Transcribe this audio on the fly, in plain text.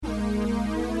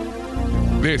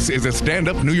This is a Stand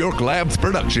Up New York Labs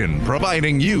production,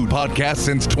 providing you podcasts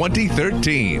since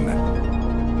 2013.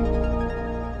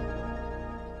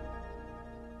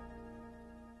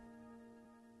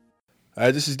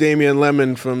 This is Damian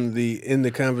Lemon from the In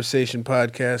the Conversation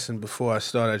podcast, and before I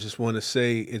start, I just want to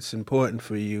say it's important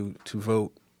for you to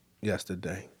vote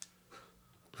yesterday.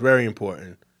 Very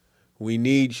important. We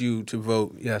need you to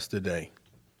vote yesterday.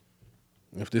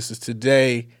 If this is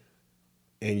today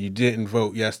and you didn't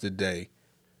vote yesterday,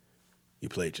 you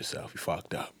played yourself. You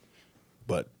fucked up.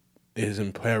 But it is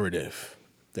imperative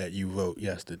that you vote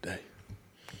yesterday.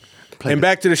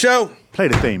 Back to the show. Play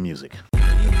the theme music.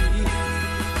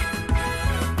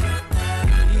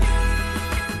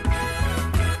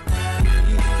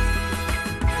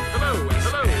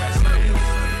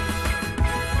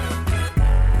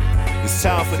 It's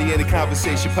time for the In the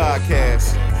Conversation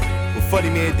podcast with funny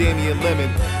man Damian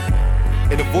Lemon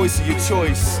and the voice of your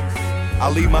choice,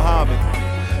 Ali Muhammad.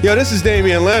 Yo, this is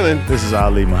Damian Lemon. This is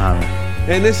Ali Muhammad.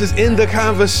 And this is In the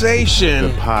Conversation.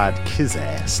 The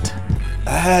podcast.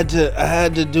 I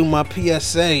had to do my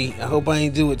PSA. I hope I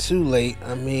ain't do it too late.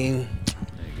 I mean,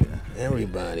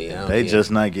 everybody out They here. just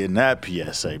not getting that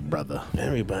PSA, brother.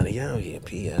 Everybody out here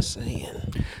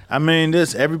PSAing. I mean,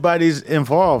 everybody's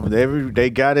involved.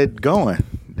 They got it going.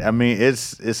 I mean,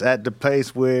 it's at the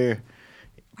place where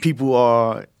people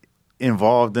are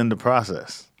involved in the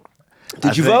process.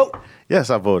 Did you vote? Yes,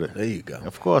 I voted. There you go.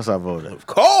 Of course I voted. Of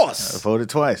course. I voted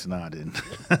twice. No, I didn't.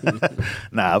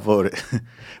 Nah, I voted.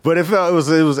 But it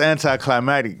was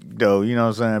anticlimactic though, you know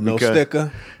what I'm saying? No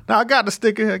sticker? No, I got the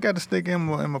sticker. I got the sticker in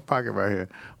my pocket right here.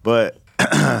 But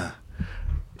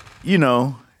you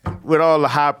know, with all the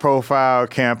high profile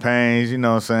campaigns, you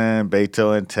know what I'm saying,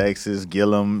 Beto in Texas,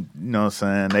 Gillum, you know what I'm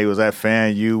saying, they was at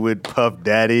FAMU with Puff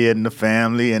Daddy and the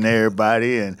family and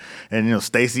everybody and you know,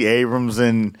 Stacey Abrams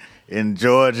in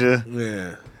Georgia.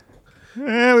 Yeah.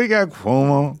 Yeah, we got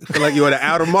Cuomo. Feel like you in the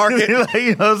outer market? Like,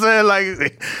 you know what I'm saying?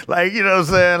 Like, you know what I'm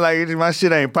saying? Like, my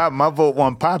shit ain't popping. My vote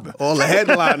wasn't popping. All the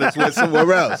headliners went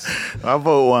somewhere else. My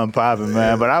vote wasn't popping,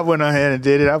 man. But I went ahead and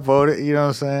did it. I voted, you know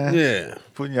what I'm saying? Yeah.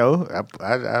 But, you know,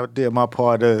 I did my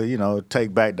part to, you know,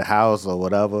 take back the house or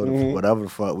whatever, whatever the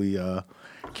fuck we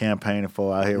campaigning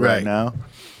for out here right now.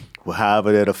 Well,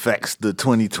 however that affects the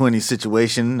 2020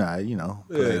 situation, I, you know,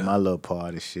 play my little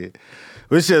part of shit.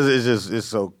 It's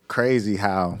so crazy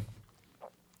how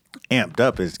amped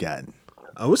up it's gotten.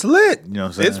 Oh, it's lit. You know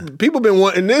what I'm saying? People been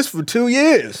wanting this for 2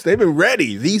 years. They've been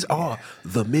ready. These are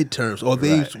the midterms, or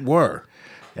these were.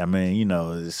 I mean, you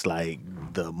know, it's like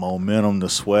the momentum, the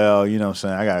swell, you know what I'm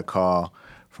saying? I got a call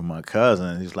from my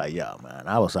cousin. He's like, yo, man,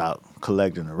 I was out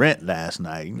collecting the rent last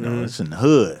night. You know, it's in the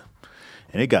hood.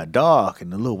 And it got dark, and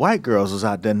the little white girls was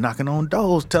out there knocking on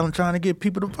doors, trying to get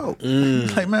people to vote.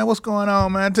 Like, man, what's going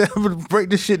on, man? Break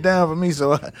this shit down for me,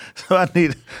 so I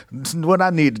need what I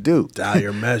need to do.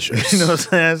 Dire measures. You know what I'm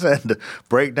saying? So I had to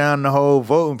break down the whole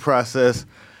voting process,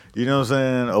 you know what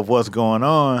I'm saying, of what's going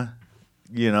on,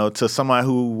 you know, to somebody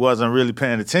who wasn't really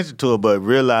paying attention to it, but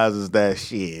realizes that,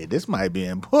 shit, this might be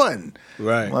important.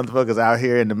 Right. Motherfuckers out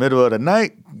here in the middle of the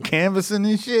night canvassing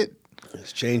and shit.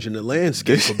 It's changing the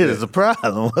landscape. This shit is a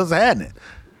problem. What's happening?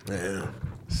 Yeah.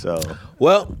 So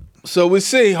we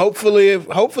see. Hopefully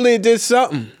it did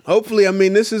something. Hopefully, I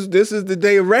mean, this is the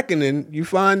day of reckoning. You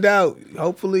find out.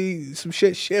 Hopefully, some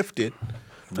shit shifted.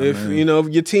 If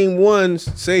your team won,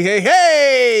 say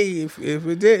hey. If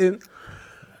it didn't,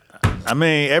 I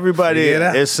mean, everybody. Figure it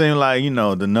out. It seemed like, you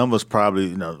know, the numbers probably.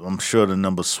 You know, I'm sure the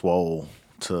numbers swole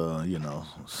to, you know,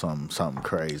 something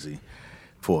crazy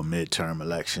for a midterm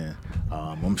election.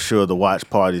 I'm sure the watch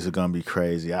parties are gonna be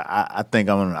crazy. I think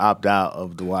I'm gonna opt out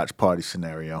of the watch party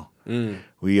scenario.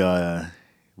 We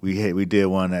did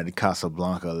one at the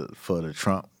Casablanca for the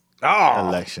Trump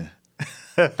election.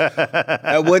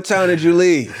 At what time did you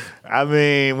leave? I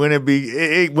mean, when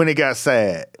it got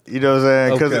sad, you know what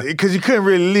I'm saying? Because you couldn't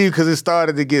really leave because it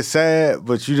started to get sad,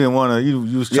 but you didn't want to.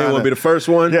 You was trying to be the first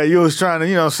one. Yeah, you was trying to,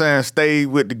 you know what I'm saying, stay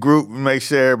with the group and make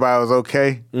sure everybody was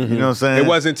okay. You know what I'm saying? It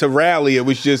wasn't to rally. It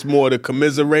was just more to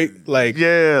commiserate. Like you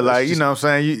know what I'm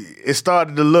saying. It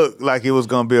started to look like it was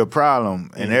gonna be a problem,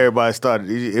 and everybody started.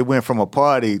 It went from a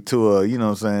party to a, you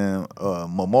know what I'm saying, a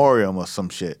memorial or some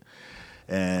shit.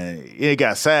 And it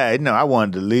got sad. You know, I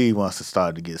wanted to leave once it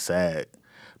started to get sad.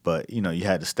 But, you know, you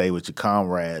had to stay with your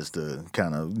comrades to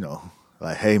kind of, you know,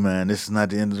 like, hey, man, this is not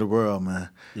the end of the world, man.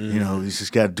 You know, we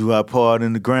just got to do our part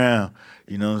in the ground.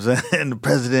 You know what I'm saying? And the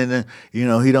president, you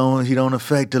know, he don't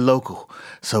affect the local.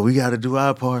 So we got to do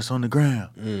our parts on the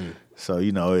ground. So,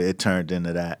 you know, it turned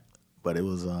into that. But it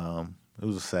was a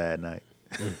sad night.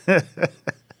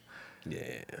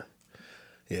 Yeah.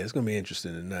 Yeah, it's gonna be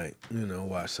interesting tonight.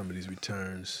 Watch some of these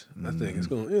returns. I think it's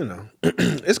gonna,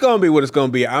 it's gonna be what it's gonna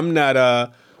be. I'm not.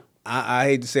 I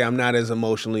hate to say I'm not as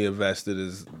emotionally invested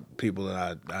as people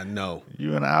that I know.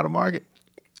 You in the outer market?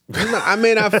 I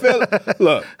mean, I feel.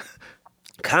 Look,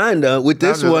 kinda with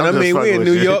this one. I mean, we in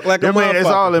New York like a motherfucker. It's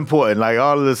all important. Like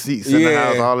all of the seats in the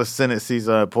house, all the Senate seats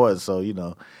are important. So it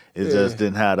just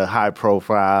didn't have a high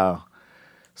profile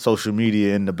social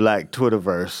media in the black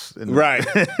Twitterverse, right?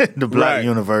 The black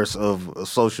universe of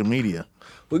social media.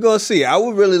 We're gonna see. I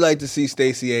would really like to see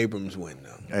Stacey Abrams win, though.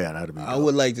 Yeah, that'd be dope. I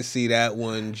would like to see that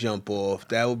one jump off.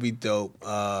 That would be dope.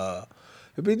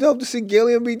 It'd be dope to see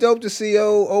Gilliam. It'd be dope to see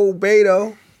old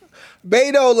Beto.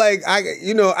 Beto, like I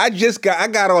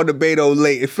got on the Beto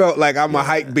late. It felt like I'm a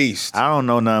hype beast. I don't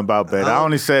know nothing about Beto. I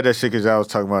only said that shit because y'all was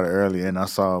talking about it earlier, and I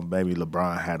saw maybe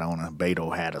LeBron had on a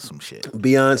Beto hat or some shit.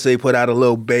 Beyonce put out a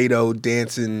little Beto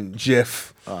dancing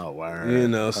GIF. Oh,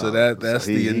 word. So that's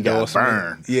the endorsement. He got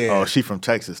burned. Yeah. Oh, she from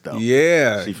Texas though.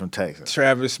 Yeah, she from Texas.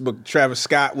 Travis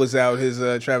Scott was out.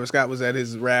 Travis Scott was at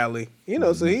his rally.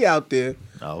 So he out there.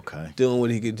 Oh, okay. Doing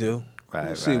what he could do. Right.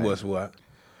 We'll see what's what.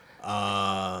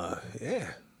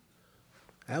 Yeah.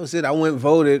 That was it. I went and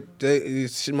voted.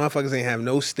 Motherfuckers ain't have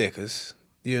no stickers,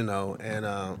 and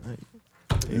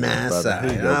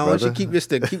NASA. I want you to keep your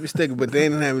sticker, but they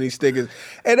didn't have any stickers.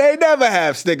 And they never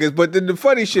have stickers. But the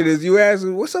funny shit is you ask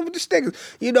them, what's up with the stickers?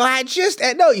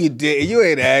 No, you didn't. You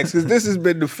ain't asked, because this has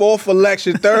been the fourth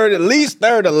election, third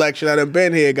election I done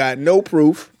been here, got no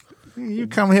proof. You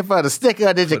come here for the sticker,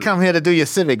 or did you come here to do your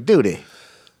civic duty?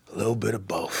 A little bit of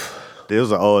both. It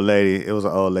was an old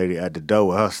lady at the door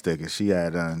with her sticker. She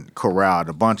had corralled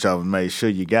a bunch of them, made sure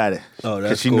you got it. Oh,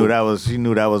 that's she cool. She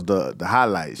knew that was the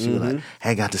highlight. She was like,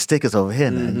 "Hey, got the stickers over here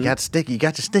now. You got the sticker. You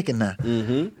got your sticker now."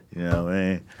 Mm-hmm. You know what I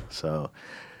mean? So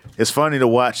it's funny to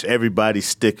watch everybody's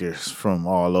stickers from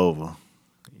all over.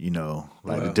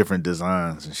 The different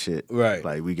designs and shit. Right.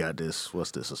 Like we got this.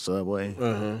 What's this? A Subway.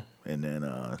 And then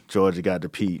Georgia got the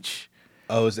peach.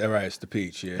 Oh, is that right? It's the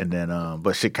peach, yeah. And then,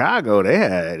 but Chicago, they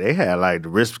had like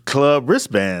the club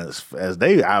wristbands as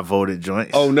they outvoted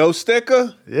joints. Oh, no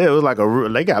sticker? Yeah, it was like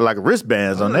they got like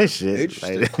wristbands on their shit.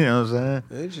 Interesting. Like, you know what I'm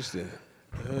saying? Interesting.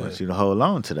 I want you to hold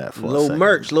on to that for a second. Little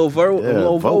merch, little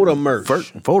voter merch.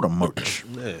 Voter merch.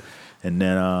 Yeah. And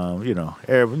then,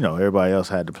 everybody else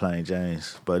had the plain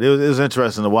Janes. But it was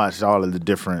interesting to watch all of the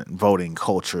different voting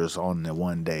cultures on the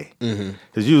one day.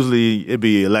 Because usually it'd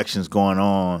be elections going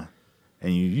on,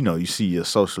 and you see your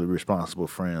socially responsible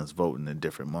friends voting in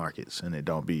different markets, and it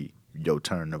don't be your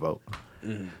turn to vote.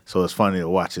 So it's funny to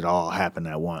watch it all happen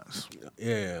at once.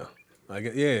 Yeah.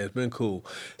 It's been cool.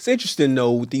 It's interesting,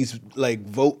 though, with these, like,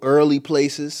 vote early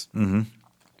places.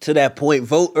 To that point,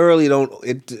 vote early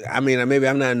maybe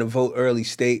I'm not in the vote early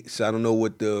state, so I don't know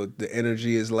what the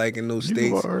energy is like in those states.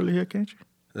 You can vote early here, can't you?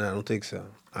 No, I don't think so.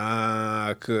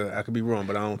 I could be wrong,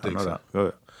 but I don't think so. That. Go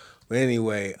ahead. But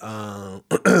anyway,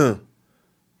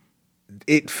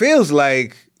 it feels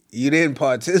like you didn't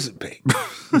participate.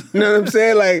 You know what I'm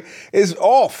saying? Like, it's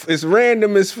off. It's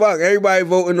random as fuck. Everybody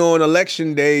voting on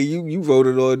election day. You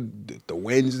voted on the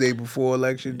Wednesday before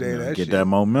election day. Get that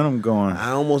momentum going.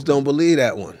 I almost don't believe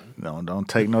that one. No, don't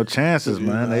take no chances,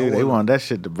 man. They want that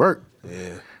shit to work.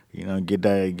 Yeah. Get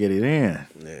it in. Yeah,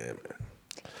 man.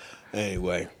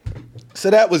 Anyway. So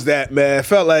that was that, man. I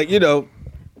felt like,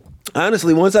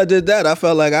 honestly, once I did that, I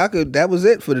felt like that was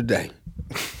it for the day.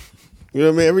 You know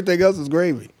what I mean? Everything else is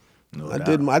gravy. I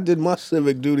did my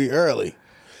civic duty early.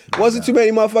 Wasn't too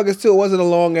many motherfuckers too. It wasn't a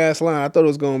long ass line. I thought it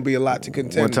was gonna be a lot to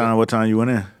contend. What time you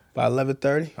went in? By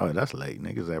 11:30. Oh, that's late.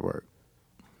 Niggas at work.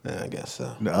 Yeah, I guess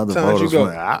so. The other voters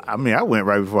went. I went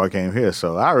right before I came here,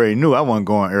 so I already knew I wasn't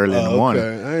going early in the morning.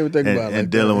 Okay. I didn't even think about it. And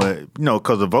dealing with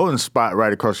because the voting spot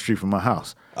right across the street from my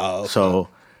house. Oh, okay. So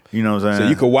you know what I'm saying. So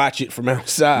you could watch it from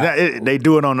outside. They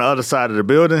do it on the other side of the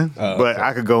building, but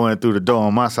I could go in through the door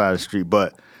on my side of the street.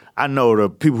 But I know the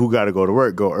people who got to go to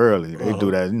work go early. They do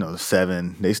that,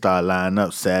 7. They start lining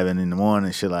up 7 in the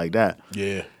morning, shit like that.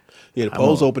 Yeah. Yeah, the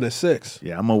polls open at 6.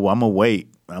 Yeah, I'm gonna wait.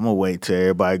 I'm gonna wait till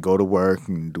everybody go to work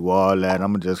and do all that.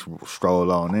 I'm gonna just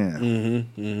stroll on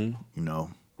in.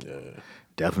 Yeah.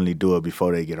 Definitely do it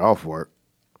before they get off work.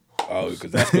 Oh,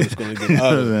 because that's when it's gonna get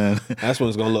ugly. That's when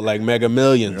it's gonna look like Mega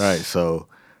Millions. Right. So,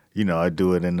 I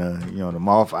do it in the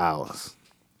off hours.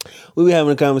 We were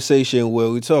having a conversation where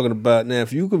we're talking about now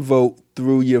if you could vote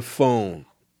through your phone,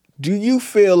 do you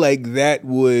feel like that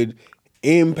would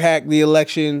impact the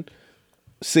election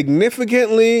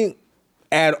significantly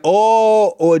at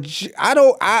all, or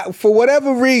for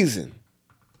whatever reason,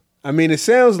 I mean, it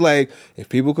sounds like if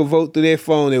people could vote through their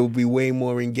phone, there would be way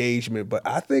more engagement. But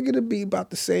I think it'll be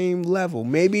about the same level,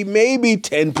 maybe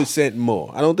 10%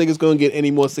 more. I don't think it's going to get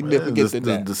any more significant than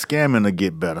that. The scamming will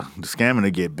get better. The scamming will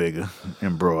get bigger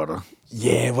and broader.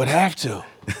 Yeah, it would have to.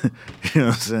 You know what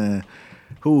I'm saying?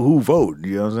 Who vote?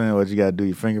 You know what I'm saying? What you got to do,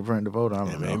 your fingerprint to vote? I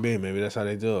don't know. Maybe that's how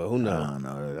they do it. Who knows? I don't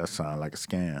know. That sounds like a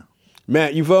scam.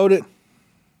 Matt, you voted?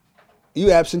 You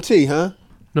absentee, huh?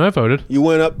 No, I voted. You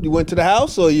went to the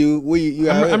house, or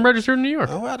I'm registered in New York.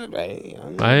 Oh, I didn't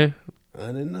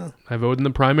know. I voted in the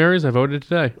primaries. I voted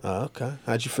today. Oh, okay.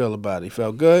 How'd you feel about it? You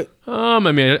felt good? I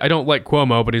mean, I don't like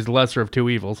Cuomo, but he's the lesser of two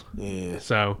evils. Yeah.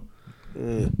 So,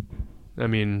 I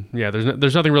mean, yeah,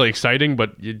 there's nothing really exciting,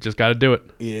 but you just got to do it.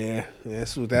 Yeah,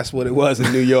 that's what it was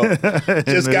in New York.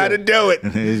 Just got to do it.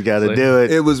 He's got to do it.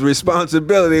 It was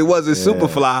responsibility. It wasn't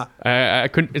Superfly. I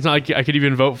couldn't. It's not like I could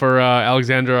even vote for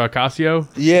Alexandra Ocasio.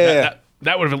 Yeah,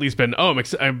 that would have at least been. Oh,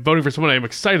 I'm voting for someone I'm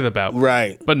excited about.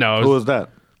 Right. But no. Who was that?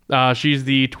 She's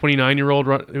the 29-year-old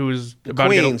who was about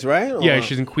Queens, to right? Yeah,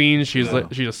 she's in Queens. She's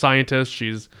a scientist.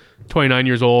 She's 29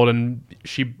 years old, and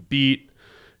she beat.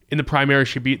 In the primary,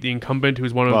 she beat the incumbent,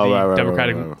 who's one of the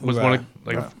Democratic, was one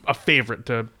of a favorite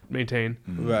to maintain.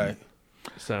 Right.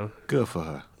 So good for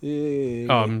her. Yeah.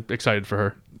 Oh, I'm excited for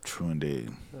her. True indeed.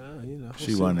 We'll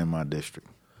she wasn't in my district.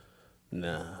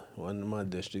 Nah, wasn't in my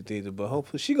district either. But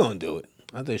hopefully she gonna do it.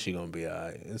 I think she gonna be all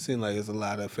right. It seems like it's a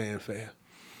lot of fanfare.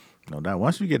 No doubt.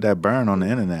 Once you get that burn on the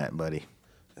internet, buddy.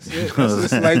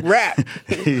 It's like rap.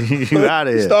 You out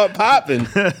of here. Start popping.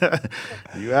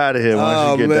 You out of here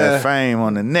once you get that fame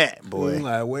on the net, boy. I'm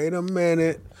like, wait a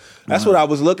minute. That's what I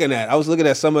was looking at. I was looking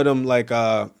at some of them like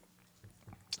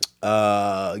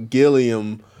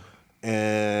Gilliam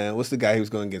and what's the guy who was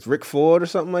going against Rick Ford or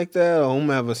something like that, or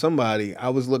whomever, somebody. I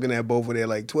was looking at both of their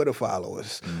like Twitter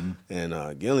followers,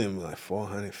 and Gilliam like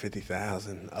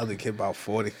 450,000, other kid about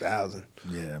 40,000.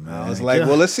 Yeah, man. I was like,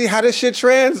 well, let's see how this shit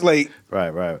translate.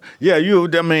 Right. Yeah,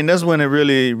 I mean, that's when it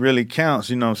really, really counts.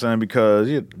 You know what I'm saying? Because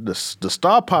the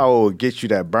star power will get you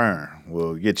that burn.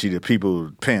 Will get you the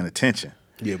people paying attention.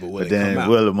 Yeah, but then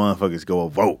will the motherfuckers go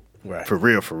and vote? Right. For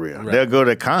real. Right. They'll go to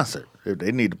the concert. If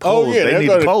they need the polls, they need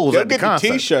the polls at the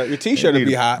concert. Your T-shirt will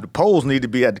be hot. The polls need to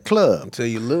be at the club. Until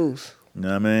you lose. You know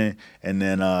what I mean? And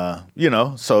then,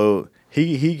 so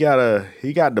he got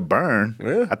the burn.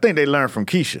 Yeah. I think they learned from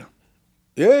Keisha.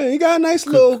 Yeah, he got a nice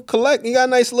little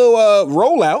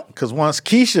rollout. Because once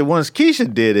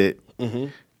Keisha did it,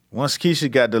 once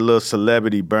Keisha got the little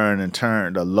celebrity burn and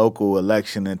turned a local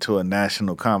election into a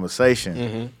national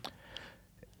conversation,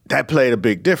 that played a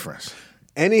big difference.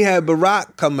 And he had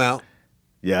Barack come out.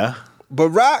 Yeah.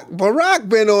 Barack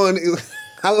been on.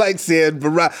 I like saying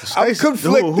Barack. I'm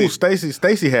conflicted. Who?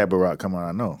 Stacy had Barack come on.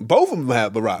 I know. Both of them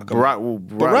had Barack.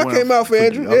 Barack came out for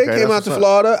Andrew. Okay, he came out to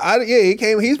Florida. He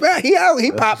came. He's back. He out.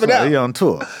 He popping out. He on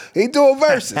tour. He doing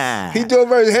verses. Him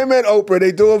and Oprah.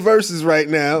 They doing verses right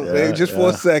now. For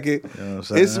a second. You know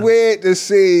it's weird to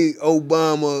see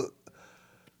Obama.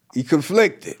 He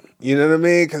conflicted. You know what I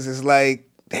mean? Because it's like,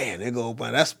 damn, they go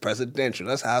Obama. That's presidential.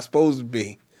 That's how it's supposed to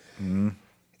be. And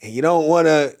you don't want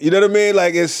to. You know what I mean?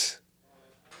 Like it's.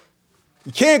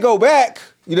 You can't go back.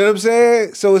 You know what I'm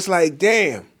saying? So it's like,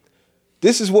 damn,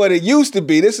 this is what it used to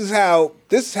be. This is how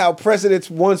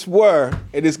presidents once were.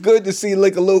 And it's good to see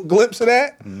like a little glimpse of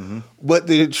that. But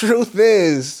the truth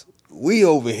is, we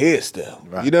over here still.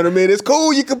 Right. You know what I mean? It's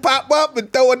cool. You can pop up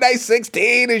and throw a nice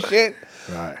 16 and shit.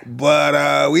 Right.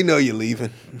 But we know you're leaving.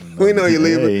 We know you're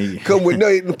leaving.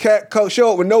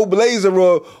 Show up with no blazer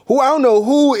or I don't know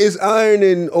who is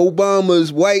ironing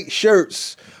Obama's white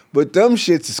shirts. But them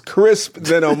shits is crisp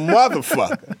than a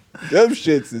motherfucker. Them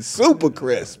shits is super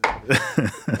crisp.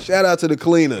 Shout out to the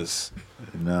cleaners.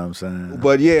 You know what I'm saying?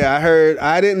 But yeah,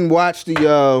 I didn't watch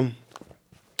I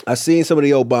seen some of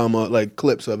the Obama like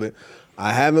clips of it.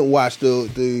 I haven't watched the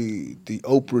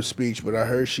Oprah speech, but I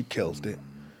heard she kills it.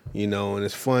 You know, and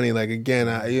it's funny, like again,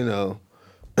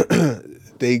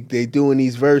 they doing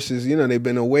these verses, you know, they've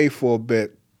been away for a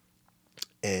bit.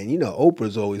 And you know,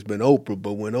 Oprah's always been Oprah,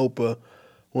 but when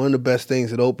one of the best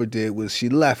things that Oprah did was she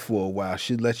left for a while.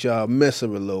 She let y'all miss her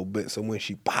a little bit. So when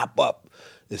she pop up,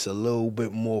 it's a little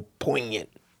bit more poignant.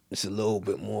 It's a little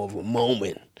bit more of a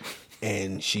moment.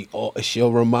 And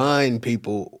she'll remind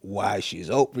people why she's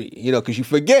Oprah. You know, because you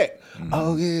forget.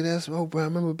 Oh, yeah, that's Oprah. I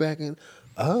remember back in,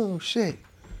 oh, shit.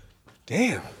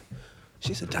 Damn.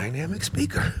 She's a dynamic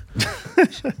speaker.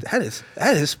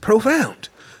 That is profound.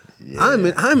 Yeah.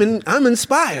 I'm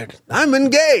inspired. I'm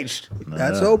engaged.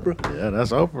 That's Oprah. Yeah,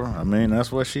 that's Oprah. I mean,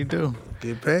 that's what she do.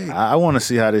 Get paid. I want to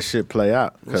see how this shit play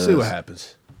out. We'll see what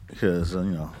happens. Because you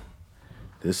know,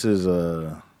 this is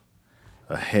a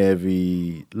a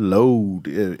heavy load.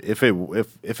 If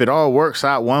it all works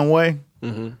out one way,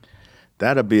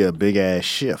 that'll be a big ass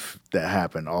shift that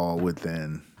happened all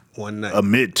within one night, a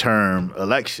midterm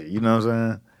election. You know what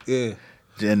I'm saying?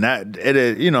 Yeah. And that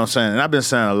it, you know what I'm saying. And I've been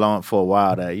saying for a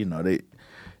while that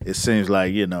it seems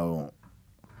like they're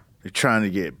trying to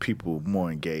get people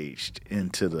more engaged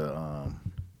into the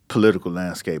political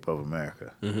landscape of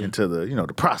America, into the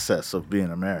the process of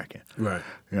being American. Right.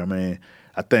 You know what I mean?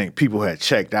 I think people had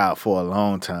checked out for a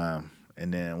long time,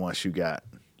 and then once you got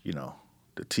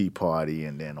the Tea Party,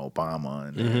 and then Obama,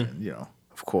 and then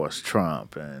of course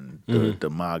Trump and the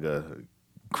MAGA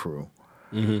crew.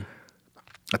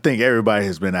 I think everybody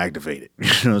has been activated. You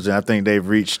know what I'm saying? I think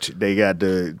they got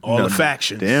all the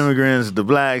factions. The immigrants, the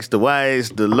blacks, the whites,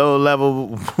 the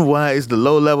low-level whites, the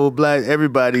low-level blacks.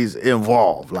 Everybody's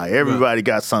involved. Like, everybody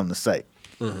got something to say.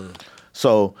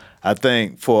 So I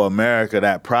think for America,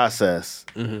 that process,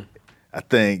 I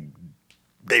think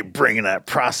they bringing that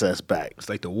process back. It's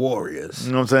like the Warriors.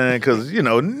 You know what I'm saying? Because,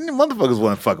 motherfuckers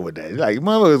wasn't fucking with that. Like,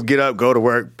 motherfuckers get up, go to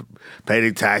work, pay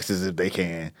their taxes if they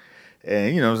can.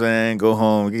 And, you know what I'm saying, go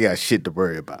home, you got shit to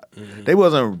worry about. They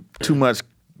wasn't too much,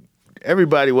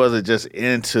 everybody wasn't just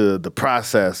into the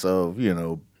process of,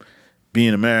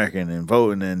 being American and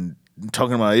voting and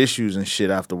talking about issues and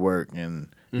shit after work. And,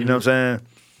 you know what I'm saying?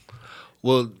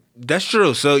 Well, that's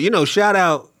true. So, shout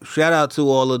out to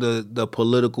all of the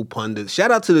political pundits.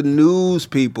 Shout out to the news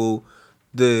people,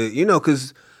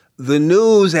 because the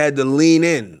news had to lean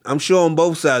in. I'm sure on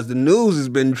both sides. The news has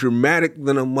been dramatic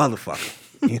than a motherfucker.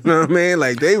 You know what I mean?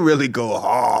 Like, they really go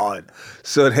hard.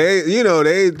 So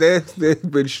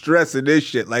they've been stressing this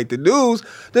shit. Like, the news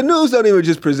don't even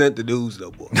just present the news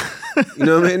no more. You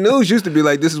know what I mean? News used to be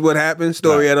like, this is what happened,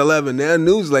 story at 11. Now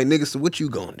news is like, nigga, so what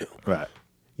you gonna do? Right.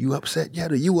 You upset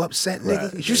yet, or you upset, nigga?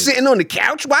 Right. Is you sitting on the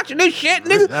couch watching this shit,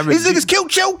 nigga? These niggas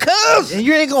killed your cuz. And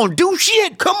you ain't gonna do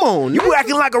shit? Come on. You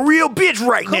acting like a real bitch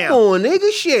right now. Come on,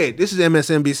 nigga, shit. This is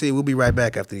MSNBC. We'll be right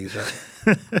back after these.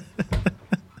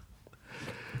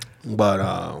 But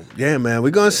yeah, man,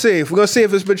 we're gonna see. We're gonna see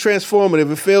if it's been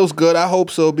transformative. It feels good. I hope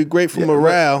so. It'd be great for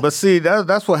morale. But see,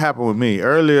 that's what happened with me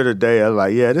earlier today. I was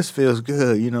like, yeah, this feels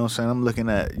good. You know what I'm saying? I'm looking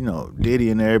at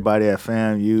Diddy and everybody at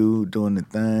FAMU doing the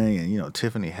thing, and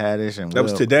Tiffany Haddish and that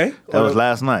was today. That was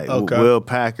last night. Okay. Will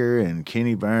Packer and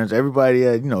Kenny Burns. Everybody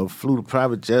had flew the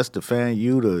private jets to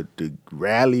FAMU to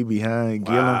rally behind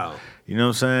Gillum. Wow. You know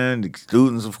what I'm saying? The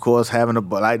students, of course, having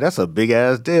that's a big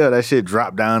ass deal. That shit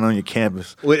dropped down on your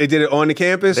campus. Wait, they did it on the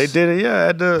campus? They did it, yeah,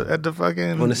 at the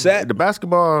fucking on the set, the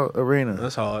basketball arena.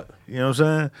 That's hard. You know what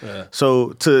I'm saying? Yeah.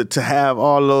 So to have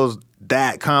all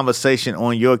that conversation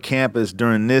on your campus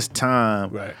during this time,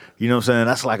 right? You know what I'm saying?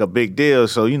 That's like a big deal.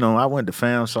 So I went to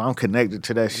FAM, so I'm connected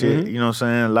to that shit. You know what I'm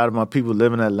saying? A lot of my people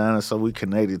live in Atlanta, so we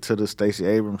connected to the Stacey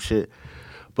Abrams shit.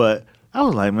 But I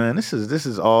was like, man, this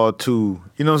is all too,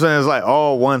 you know what I'm saying? It's like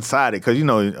all one-sided because,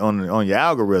 on your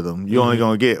algorithm, you're only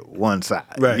going to get one side.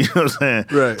 Right. You know what I'm saying?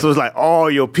 Right. So it's like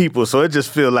all your people. So it just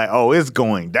feels like, oh, it's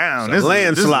going down. It's a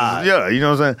landslide. Yeah, you know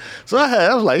what I'm saying? So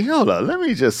I was like, hold up, let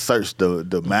me just search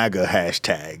the MAGA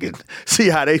hashtag and see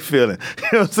how they feeling. You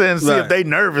know what I'm saying? See if they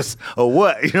nervous or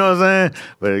what. You know what I'm saying?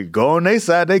 But go on their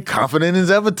side, they confident as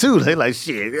ever too. They like,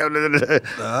 shit.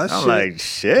 I'm like,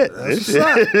 shit.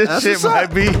 This shit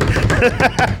might be...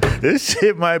 this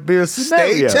shit might be a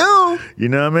scenario. Stay tuned. You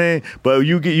know what I mean? But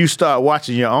you start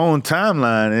watching your own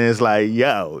timeline, and it's like,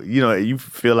 you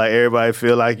feel like everybody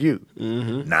feel like you.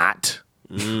 Not.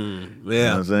 Yeah. You know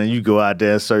what I'm saying? You go out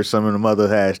there and search some of them other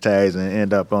hashtags and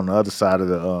end up on the other side of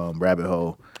the rabbit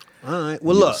hole. All right.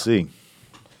 Well, look. See.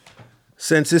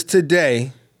 Since it's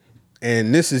today,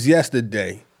 and this is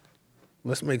yesterday,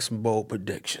 let's make some bold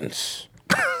predictions.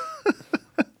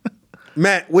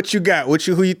 Matt, what you got?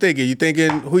 Who you thinking?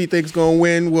 Who you think's gonna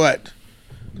win what?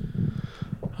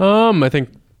 I think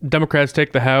Democrats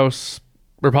take the House.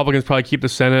 Republicans probably keep the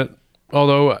Senate.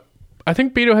 Although I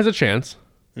think Beto has a chance.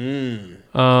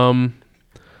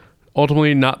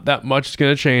 Ultimately, not that much is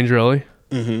gonna change really.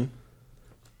 I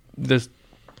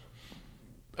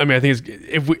think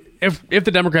if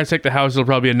the Democrats take the House, it'll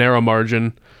probably be a narrow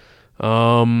margin.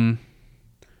 I'm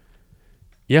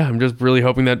just really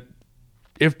hoping that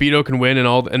if Beto can win and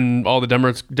all the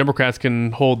Democrats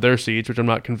can hold their seats, which I'm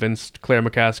not convinced Claire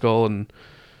McCaskill and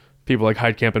people like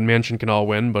Heitkamp and Manchin can all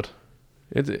win, but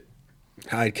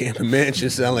Heitkamp and Manchin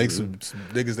sound like some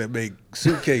niggas that make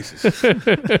suitcases.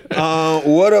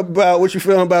 What you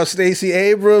feeling about Stacey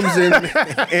Abrams and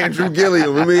Andrew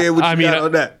Gilliam? What you got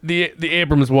on that? The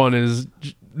Abrams one is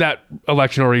that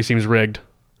election already seems rigged.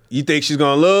 You think she's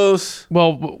gonna lose?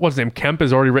 Well, what's his name? Kemp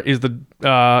is already he's the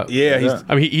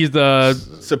he's the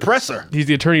suppressor. He's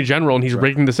the attorney general, and he's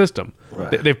rigging the system.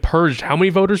 Right. They've purged how many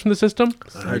voters from the system?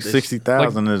 Like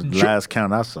 60,000 is the last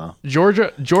count I saw.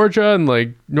 Georgia, and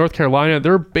like North Carolina,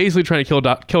 they're basically trying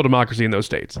to kill democracy in those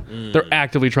states. They're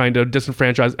actively trying to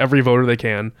disenfranchise every voter they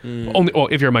can.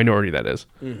 If you're a minority, that is.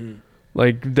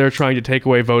 Like they're trying to take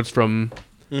away votes from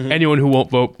anyone who won't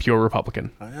vote pure Republican.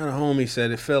 I had a homie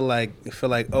said it felt like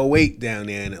 08 down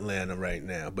there in Atlanta right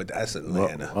now, but that's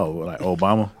Atlanta. Like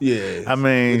Obama? Yeah. I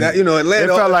mean, Atlanta. It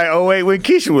felt like 08 when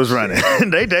Keisha was running.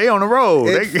 they on the road.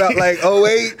 It felt like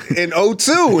 08 and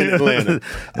 02 in Atlanta.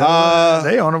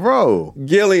 They on the road.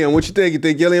 Gilliam, what you think? You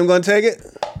think Gilliam gonna take it?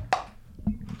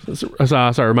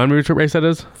 Sorry, remind me which race that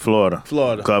is? Florida.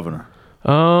 Governor.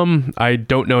 I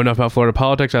don't know enough about Florida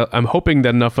politics. I'm hoping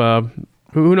that enough.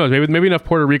 Who knows? Maybe enough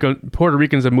Puerto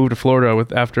Ricans have moved to Florida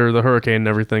after the hurricane and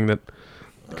everything that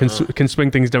can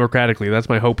swing things democratically. That's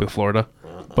my hope with Florida.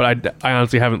 But I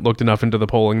honestly haven't looked enough into the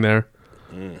polling there.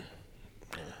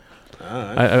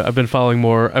 I've been following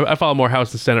more. I follow more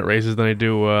House and Senate races than I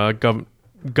do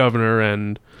governor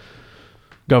and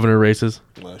governor races.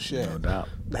 Well, shit. No doubt.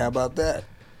 How about that?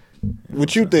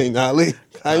 What you think, Ali?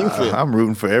 How you feel? I'm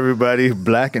rooting for everybody,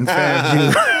 black and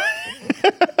FAMU.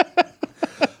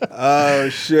 Oh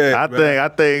shit! I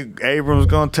think Abrams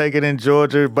gonna take it in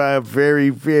Georgia by a very,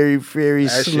 very, very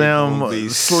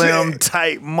slim,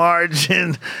 tight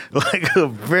margin, like a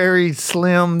very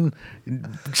slim.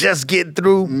 Just get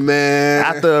through, man.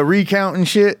 After a recount and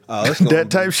shit, that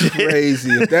type shit. Crazy.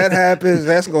 If that happens,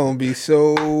 that's gonna be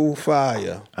so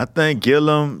fire. I think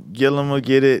Gillum will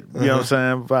get it. You know what I'm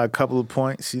saying, by a couple of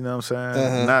points. You know what I'm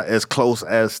saying, not as close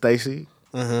as Stacey.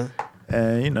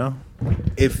 And you know,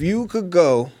 if you could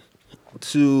go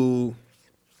to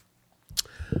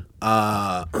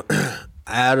out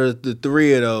of the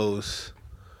three of those,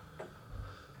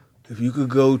 if you could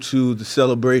go to the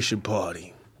celebration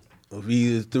party of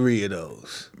either three of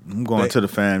those, I'm going to the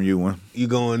FAMU one. You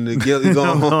going to take it to the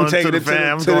I'm going to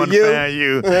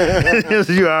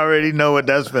FAMU. You already know what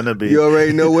that's gonna be. You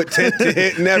already know what tent to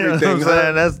hit and everything. You know what I'm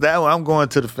saying? That's that one. I'm going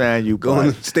to the FAMU.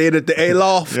 Going to stay at the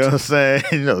Aloft. You know what I'm saying?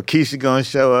 You know, Keisha gonna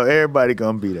show up. Everybody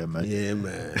gonna be there, man. Yeah,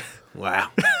 man. Wow.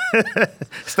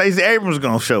 Stacey Abrams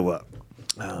gonna show up.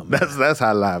 Oh, that's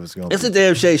how live it's gonna be. It's a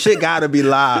damn shame. Shit gotta be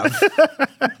live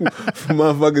for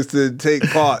motherfuckers to take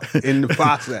part in the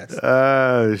process.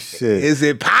 Oh shit. Is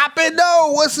it popping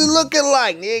though? What's it looking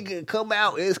like? Nigga, come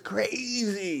out. It's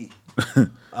crazy.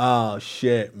 Oh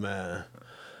shit, man.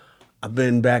 I've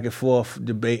been back and forth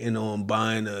debating on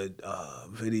buying a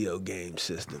video game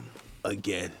system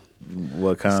again.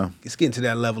 What kind? It's getting to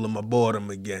that level of my boredom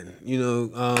again. You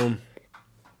know,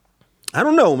 I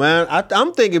don't know, man.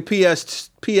 I'm thinking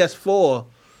PS4,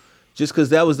 just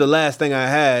because that was the last thing I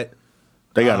had.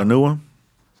 They got a new one?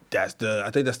 I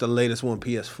think that's the latest one.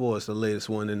 PS4 is the latest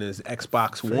one, and there's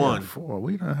Xbox One.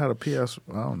 We don't have a PS.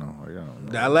 I don't know.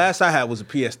 The last I had was a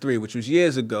PS3, which was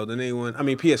years ago. Then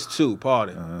PS2.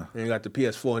 Pardon. And you got the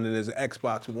PS4, and then there's an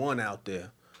Xbox One out there.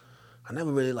 I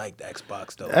never really liked the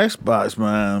Xbox though. Xbox,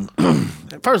 man.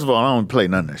 First of all, I don't play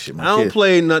none of that shit. I don't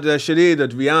play none of that shit either.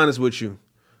 To be honest with you.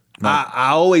 No.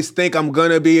 I always think I'm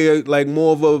gonna be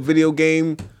more of a video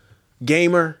game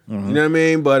gamer. You know what I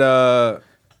mean? But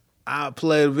I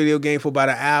played a video game for about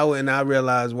an hour and I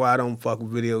realized why I don't fuck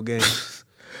with video games.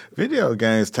 Video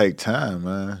games take time,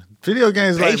 man. Video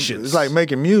games it's like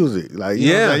making music. Like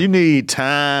you need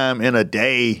time in a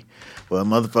day, but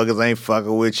motherfuckers ain't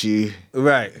fucking with you.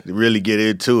 Right. To really get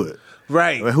into it.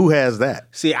 Right. I mean, who has that?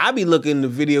 See, I be looking to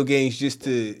video games just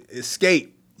to escape.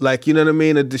 Like, you know what I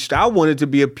mean? I want it to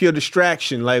be a pure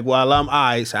distraction. Like, while I'm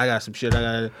so I got some shit I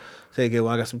gotta take it.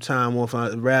 I got some time off,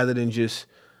 rather than just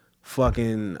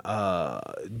fucking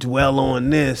dwell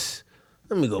on this.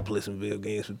 Let me go play some video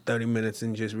games for 30 minutes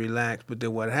and just relax. But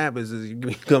then what happens is you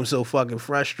become so fucking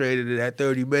frustrated at that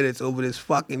 30 minutes over this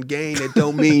fucking game that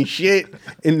don't mean shit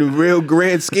in the real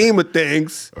grand scheme of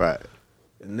things. Right.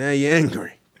 And now you're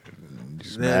angry.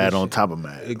 Just mad on top of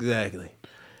mad. Exactly.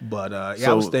 But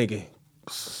I was thinking.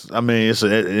 I mean, is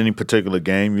it any particular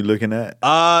game you're looking at?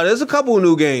 There's a couple of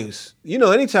new games. You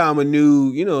know, anytime it's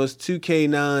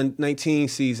 2K19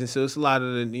 season, so it's a lot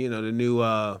of the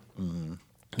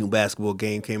new basketball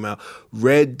game came out.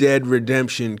 Red Dead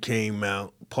Redemption came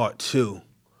out, Part 2.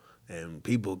 And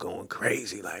people going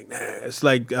crazy like, nah. It's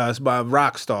like, it's by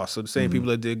Rockstar, so the same people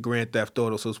that did Grand Theft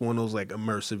Auto, so it's one of those like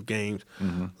immersive games.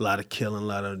 A lot of killing, a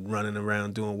lot of running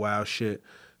around doing wild shit.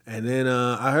 And then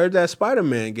I heard that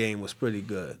Spider-Man game was pretty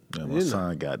good. Yeah, my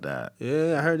son got that.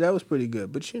 Yeah, I heard that was pretty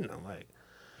good. But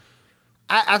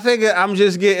I think I'm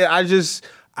just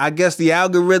I guess the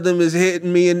algorithm is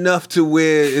hitting me enough to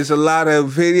where it's a lot of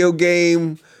video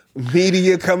game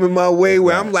media coming my way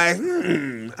where I'm like,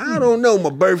 I don't know. My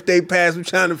birthday passed. I'm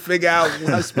trying to figure out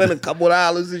when I spend a couple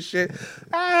dollars and shit.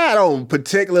 I don't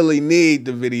particularly need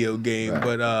the video game,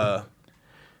 but I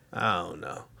don't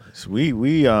know. So we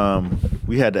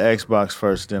had the Xbox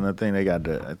first, then I think they got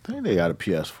a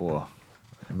PS4.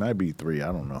 It might be 3,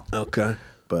 I don't know. Okay.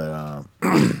 But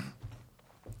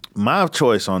my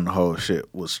choice on the whole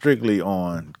shit was strictly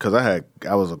on because I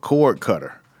was a cord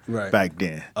cutter back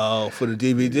then. Oh, for the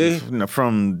DVD?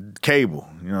 From cable,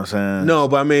 you know what I'm saying? No,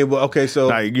 but I mean, okay, so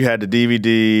like you had the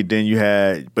DVD,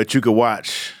 then but you could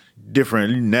watch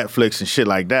different Netflix and shit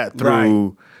like that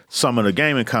through some of the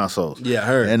gaming consoles. Yeah, I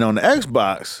heard. And on the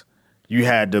Xbox, you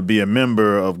had to be a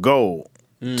member of Gold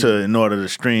in order to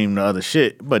stream the other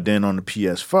shit. But then on the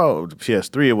PS4, the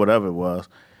PS3 or whatever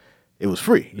it was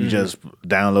free. You just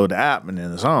download the app and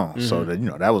then it's on. So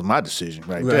that that was my decision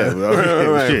right there.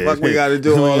 Right. Fuck, we got to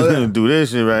do all that. Do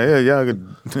this shit right here. Y'all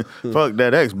could fuck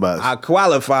that Xbox. I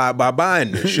qualified by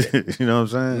buying this shit. You know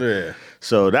what I'm saying? Yeah.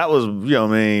 So that was,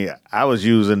 I was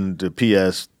using the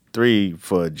PS3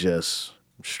 for just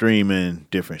streaming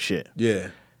different shit. Yeah.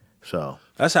 So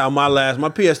that's how my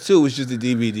PS2 was just a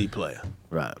DVD player.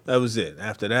 Right. That was it.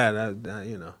 After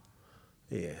that,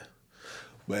 yeah.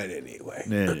 But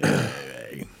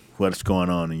anyway. What's going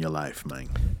on in your life, man?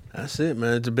 That's it,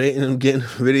 man. Debating and getting a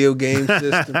video game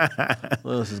system.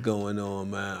 What else is going on,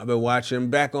 man? I've been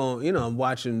watching I'm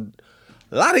watching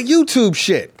a lot of YouTube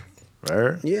shit.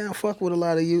 Right? Yeah, I fuck with a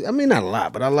lot of you. I mean, not a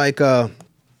lot, but I like some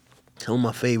of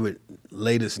my favorite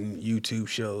latest YouTube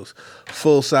shows.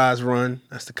 Full Size Run.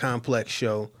 That's the Complex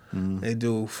show. Mm-hmm. They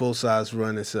do Full Size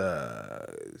Run. It's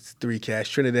 3 cats.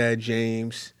 Trinidad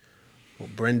James,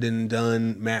 Brendan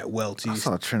Dunn, Matt Welty. I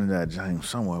saw Trinidad James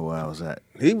somewhere where I was at.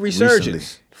 He resurgence.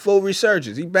 Recently. Full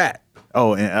resurgence. He back.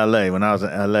 Oh, in L.A. When I was in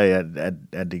L.A.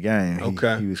 at the game,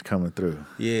 he was coming through.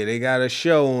 Yeah, they got a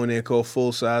show on there called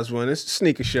Full Size Run. It's a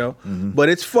sneaker show, but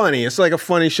it's funny. It's like a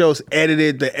funny show. It's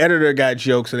edited. The editor got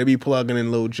jokes, and they be plugging in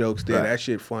little jokes there. Right. That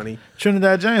shit funny.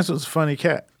 Trinidad James was a funny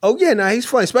cat. Oh, yeah, he's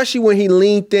funny, especially when he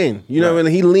leaned in. You know, when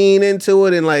he leaned into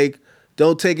it and, like,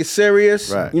 don't take it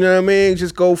serious. Right. You know what I mean?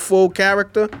 Just go full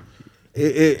character.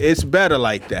 It's better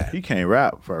like that. He can't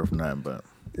rap for nothing, but...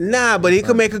 Nah, but he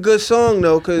could make a good song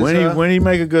though. Cause when he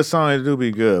make a good song, it do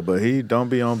be good. But he don't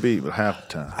be on beat half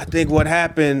the time. I think what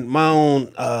happened, my own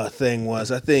thing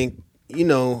was, I think he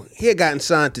had gotten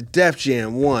signed to Def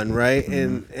Jam 1, right?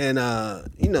 Mm-hmm.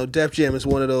 And Def Jam is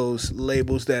one of those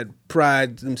labels that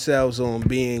pride themselves on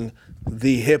being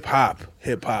the hip hop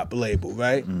label,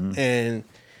 right? Mm-hmm. And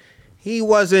he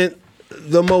wasn't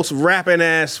the most rapping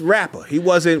ass rapper. He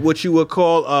wasn't what you would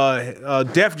call a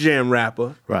Def Jam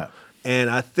rapper, right?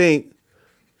 And I think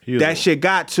that shit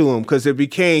got to him because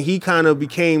he kind of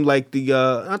became like the,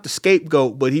 not the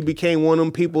scapegoat, but he became one of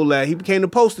them people that he became the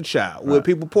poster child where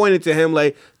people pointed to him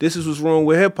like, this is what's wrong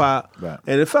with hip hop. Right.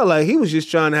 And it felt like he was just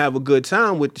trying to have a good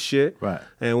time with the shit. Right.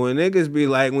 And when niggas be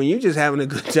like, when you just having a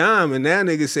good time and now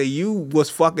niggas say you was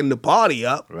fucking the party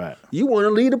up, right. You want to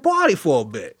leave the party for a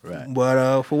bit. Right.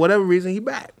 But for whatever reason, he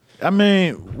back. I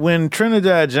mean, when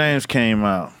Trinidad James came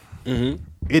out,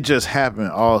 it just happened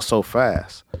all so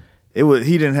fast. He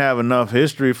didn't have enough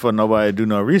history for nobody to do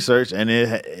no research, and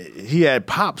he had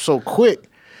popped so quick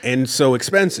and so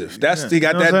expensive. He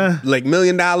got that like $1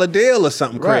 million deal or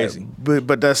something crazy.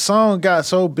 But that song got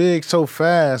so big so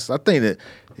fast. I think that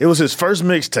it was his first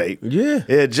mixtape. Yeah,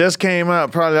 it just came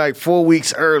out probably like 4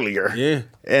 weeks earlier. Yeah,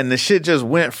 and the shit just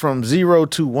went from 0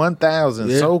 to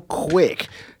 1,000 so quick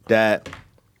that.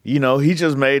 He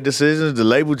just made decisions. The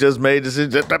label just made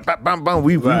decisions.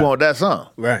 We want that song.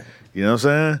 Right. You know what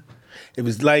I'm saying? It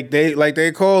was like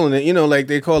they calling it, like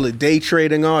they call it day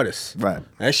trading artists. Right.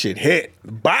 That shit hit.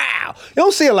 Bow. You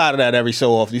don't see a lot of that every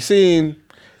so often. You see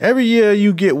every year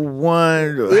you get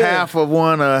one, half of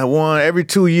one, one. Every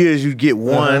 2 years you get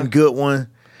one good one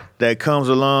that comes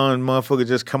along. Motherfucker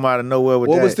just come out of nowhere with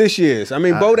that. What was this year's? I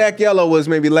mean, Bodak Yellow was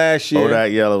maybe last year.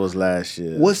 Bodak Yellow was last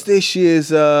year. What's this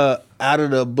year's out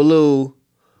of the blue?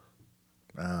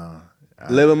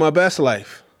 Living My Best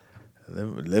Life.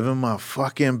 Living my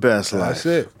fucking best life. That's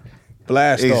it.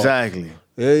 Blast off. Exactly.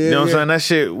 Yeah. You know what I'm saying? That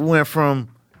shit went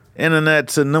from internet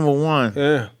to number one.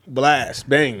 Yeah. Blast.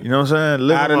 Bang. You know what I'm saying?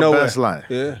 Living my best life.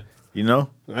 Yeah. You know?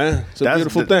 Yeah, it's a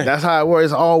beautiful thing. That's how it works.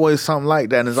 It's always something like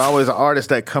that. And there's always an artist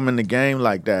that come in the game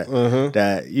like that.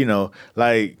 That,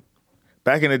 like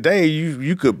back in the day,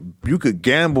 you could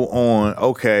gamble on,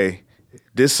 okay,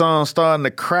 this song's starting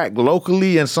to crack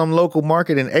locally in some local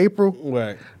market in April.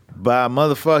 Right. By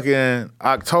motherfucking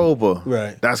October.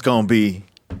 Right. That's gonna be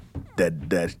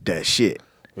that shit.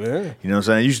 Yeah. You know what I'm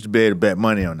saying? I used to be able to bet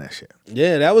money on that shit.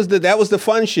 Yeah, that was the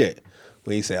fun shit.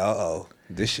 When you say,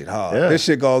 this shit hard. Yeah. This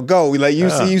shit gonna go. Like you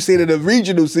see it in a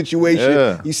regional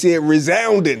situation, you see it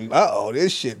resounding.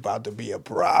 This shit about to be a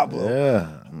problem.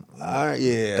 Yeah.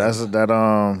 Yeah. That's that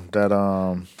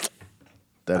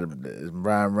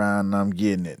round I'm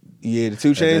getting it. Yeah, the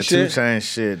 2 Chainz shit. 2 Chainz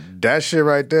shit. That shit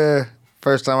right there,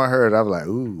 first time I heard it, I was like,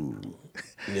 ooh.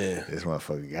 Yeah. This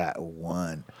motherfucker got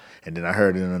one. And then I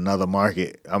heard it in another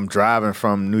market. I'm driving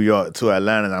from New York to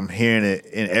Atlanta, and I'm hearing it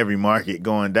in every market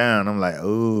going down. I'm like,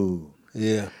 ooh.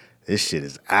 Yeah. This shit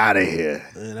is out of here.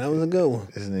 Man, that was a good one.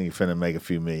 This nigga finna make a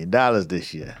few $1 million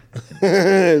this year.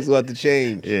 It's about to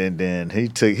change. Yeah, and then he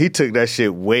took that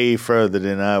shit way further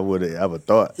than I would have ever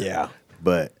thought. Yeah.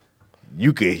 But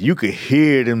you could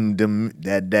hear them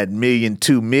that million,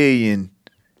 2 million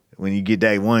when you get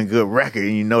that one good record,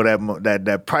 and you know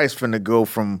that price finna go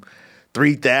from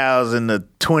 3,000 to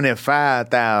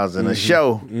 25,000 a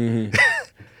show. Mm-hmm.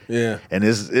 Yeah. And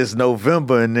it's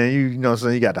November, and then you know what I'm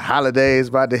saying, you got the holidays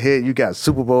about to hit, you got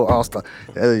Super Bowl All-Star.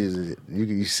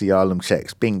 You see all them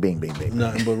checks. Bing, bing, bing, bing.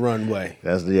 Nothing but runway.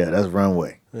 That's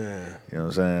runway. Yeah. You know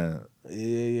what I'm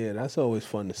saying? Yeah, that's always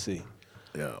fun to see.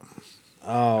 Yeah.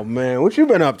 Oh man, what you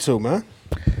been up to, man?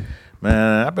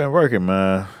 Man, I've been working,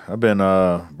 man. I've been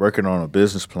working on a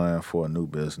business plan for a new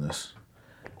business.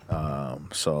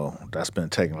 So that's been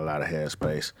taking a lot of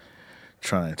headspace,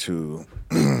 trying to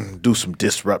do some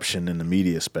disruption in the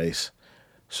media space.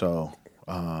 So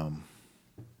I've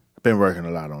been working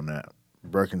a lot on that.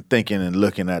 Thinking and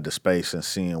looking at the space and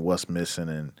seeing what's missing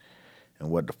and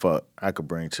what the fuck I could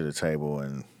bring to the table,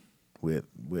 and with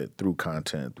through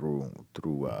content,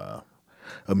 through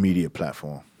a media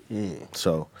platform.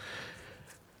 So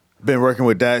been working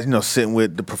with that, sitting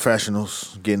with the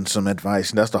professionals, getting some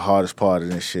advice. And that's the hardest part of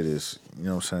this shit is, you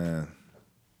know what I'm saying,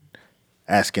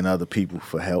 asking other people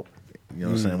for help. You know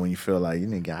what I'm saying? When you feel like,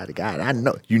 you got it. I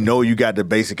know. You got the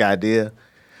basic idea,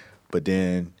 but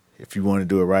then if you want to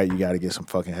do it right, you got to get some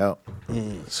fucking help.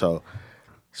 So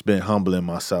it's been humbling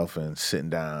myself and sitting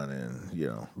down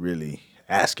and, really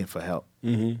asking for help.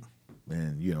 And,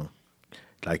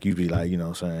 like you be like, you know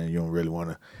what I'm saying, you don't really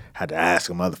want to have to ask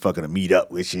a motherfucker to meet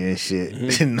up with you and shit.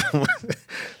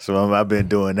 So I've been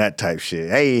doing that type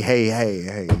shit. Hey,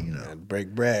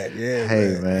 Break bread, yeah.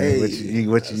 Hey, man,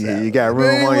 Hey. you got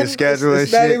room on your schedule and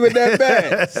it's shit? It's not even that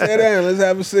bad. Sit down, let's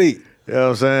have a seat. You know what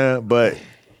I'm saying? But,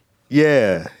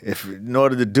 yeah, in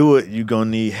order to do it, you're going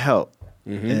to need help.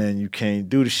 And you can't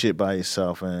do the shit by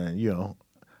yourself. And,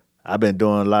 I've been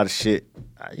doing a lot of shit,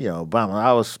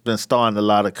 been starting a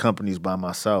lot of companies by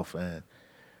myself, and,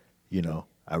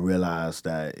 I realized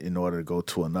that in order to go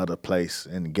to another place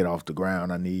and get off the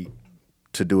ground, I need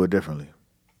to do it differently.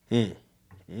 You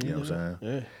know what I'm saying?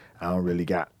 Yeah. I don't really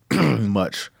got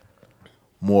much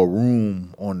more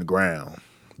room on the ground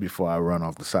before I run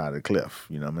off the side of the cliff.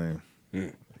 You know what I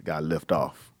mean? Got to lift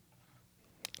off.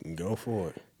 Go for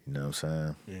it. You know what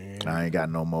I'm saying? Yeah. I ain't got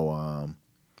no more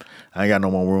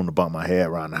room to bump my head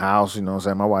around the house. You know what I'm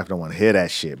saying? My wife don't want to hear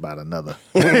that shit about another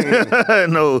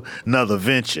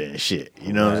venture and shit.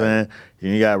 You know what I'm saying?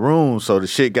 You ain't got room, so the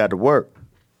shit got to work.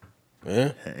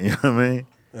 Yeah. You know what I mean?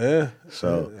 Yeah.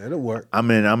 So it'll work. I'm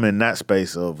in that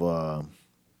space of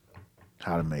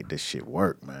how to make this shit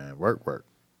work, man. Work. All right.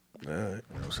 You know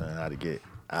what I'm saying? How to get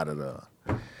out of the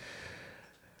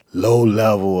low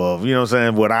level of, you know what I'm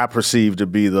saying, what I perceive to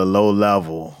be the low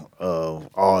level of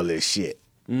all this shit.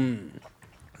 I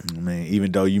mean,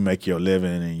 even though you make your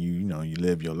living and you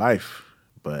live your life,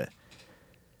 but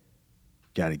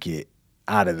got to get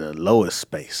out of the lowest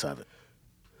space of it.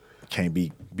 Can't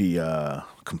be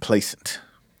complacent.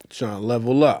 Trying to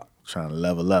level up. Trying to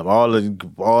level up. All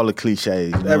the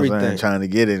cliches. You know Everything. What I'm saying? Trying to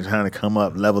get it, trying to come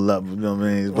up, level up. You know what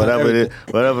I mean? Whatever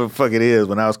the fuck it is.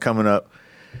 When I was coming up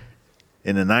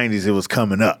in the 90s, it was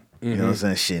coming up. You know what I'm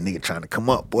saying? Shit, nigga trying to come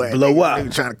up, boy. Blow up.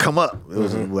 Nigga trying to come up. It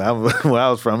was where I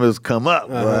was from. It was come up.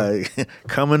 Boy.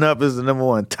 Coming up is the number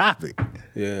one topic.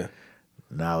 Yeah.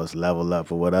 Now it's level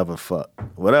up or whatever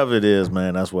whatever it is,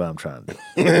 man. That's what I'm trying to do.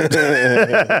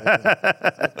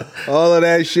 All of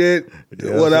that shit.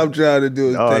 What I'm trying to do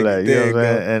is all take that. You know what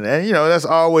I'm saying? And that's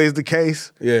always the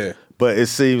case. Yeah. But it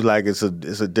seems like it's a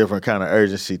different kind of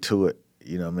urgency to it.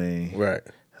 You know what I mean? Right.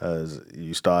 Because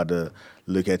you start to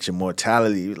look at your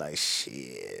mortality, you're like,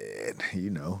 shit,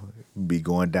 be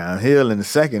going downhill in a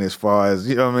second as far as,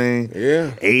 you know what I mean?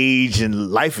 Yeah. Age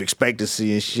and life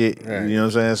expectancy and shit. Right. You know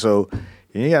what I'm saying? So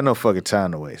you ain't got no fucking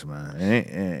time to waste,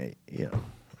 man.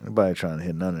 Nobody trying to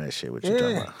hit none of that shit. What you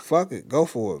talking about? Fuck it. Go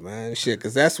for it, man. Shit,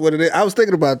 because that's what it is. I was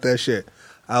thinking about that shit.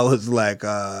 I was like,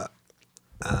 I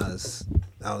was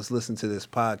I was listening to this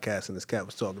podcast and this cat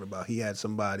was talking about he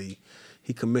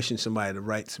commissioned somebody to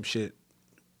write some shit,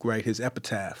 write his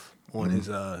epitaph on his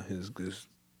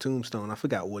tombstone. I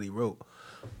forgot what he wrote.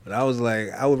 But I was like,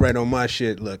 I would write on my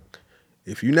shit, look,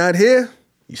 if you're not here,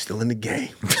 you're still in the game.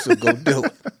 So go do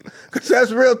it. Because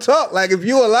that's real talk. Like, if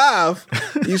you alive,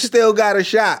 you still got a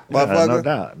shot, motherfucker. No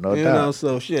doubt. You know,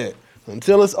 so shit.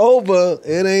 Until it's over,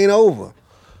 it ain't over.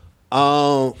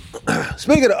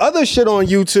 Speaking of other shit on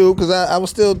YouTube, because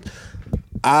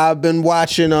I've been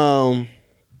watching,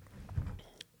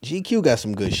 GQ got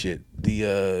some good shit.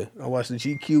 I watched the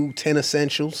GQ 10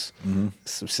 Essentials.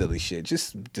 Some silly shit,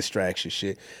 just distraction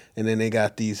shit. And then they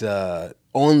got these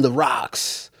On the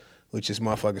Rocks, which is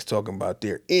motherfuckers talking about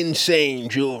their insane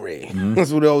jewelry.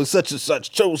 That's what always such and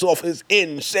such shows off his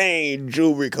insane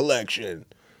jewelry collection.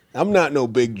 I'm not no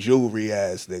big jewelry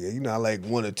ass nigga. You know, I like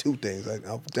one or two things.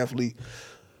 I'll definitely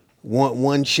want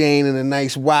one chain and a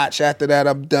nice watch. After that,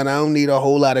 I'm done. I don't need a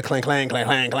whole lot of clang, clang, clang,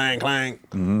 clang, clang, clang.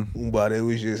 But it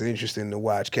was just interesting to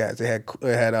watch cats. They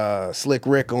had Slick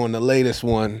Rick on the latest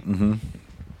one.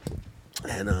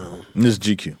 And this is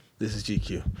GQ. This is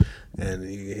GQ. And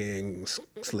you hearing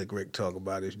Slick Rick talk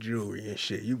about his jewelry and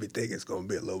shit, you would think it's going to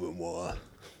be a little bit more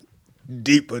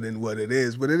deeper than what it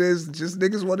is, but it is just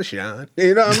niggas want to shine.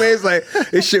 You know what I mean? It's like,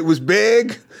 this shit was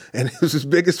big, and it was as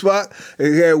big as fuck,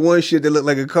 and he had one shit that looked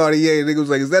like a Cartier, and nigga was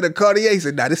like, is that a Cartier? He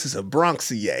said, nah, this is a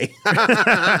Bronxier.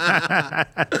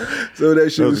 So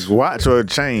that shit was... watch or a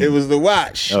chain? It was the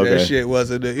watch. Okay. That shit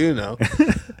wasn't the, you know.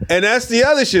 And that's the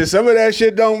other shit. Some of that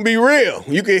shit don't be real.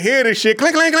 You can hear the shit,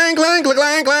 clink, clink, clink, clink, clink,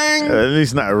 clink, clink. At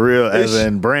least not real, as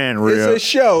in brand real. It's a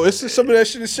show. Some of that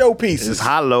shit is showpieces. It's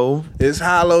hollow. It's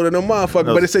hollow to the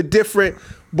motherfucker, but it's a different.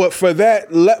 But for that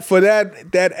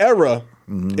era,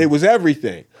 it was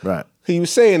everything. Right. He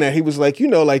was saying that he was like, you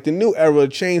know, like the new era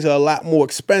chains are a lot more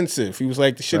expensive. He was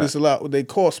like, the shit is a lot. They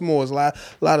cost more. It's a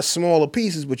lot of smaller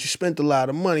pieces, but you spent a lot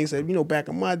of money. He said, you know, back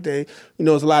in my day, you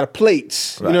know, it's a lot of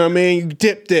plates. Right. You know what I mean? You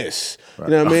dip this. Right.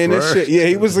 You know what I mean? That shit. Yeah,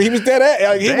 he was dead.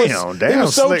 Like, he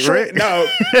was so Slick. No,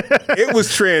 it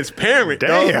was transparent.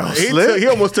 Damn, Slick. He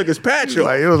almost took his patch off.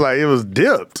 It was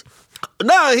dipped.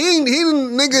 No, he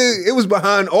didn't, nigga. It was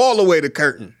behind all the way the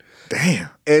curtain. Damn.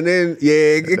 And then,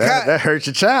 that hurt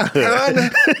your childhood.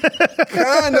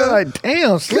 Kinda. Like,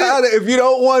 damn, Slick. Kinda. If you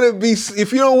don't want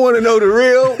to know the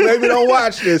real, maybe don't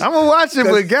watch this. I'm gonna watch it,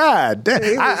 but God,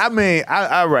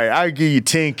 I'll give you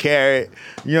 10 carat,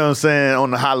 you know what I'm saying,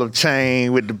 on the hollow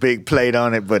chain with the big plate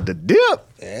on it, but the dip.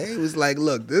 Yeah, he was like,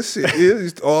 look, this shit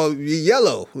is all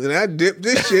yellow. And I dipped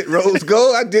this shit rose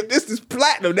gold. I dipped this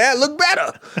platinum. That look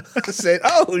better. I said,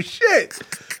 oh shit.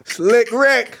 Slick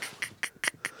Rick.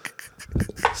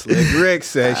 Slick Rick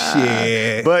said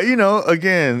shit. But, you know,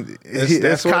 again,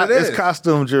 that's what it is. It's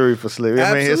costume jewelry for Slick.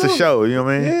 I mean, it's a show, you know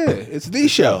what I mean? Yeah, it's the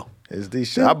show. It's the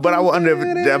show. But I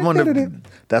wonder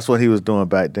that's what he was doing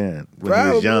back then when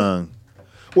he was young.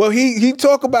 Well, he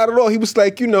talked about it all. He was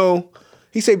like, you know,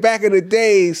 he said back in the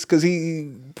days, because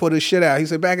he put his shit out, he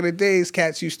said back in the days,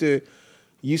 cats used to,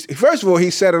 first of all, he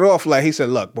set it off like, he said,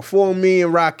 look, before me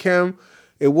and Rakim,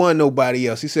 it wasn't nobody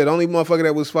else. He said, only motherfucker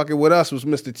that was fucking with us was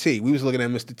Mr. T. We was looking at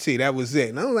Mr. T. That was it.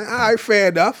 And I was like, all right, fair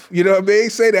enough. You know what I mean?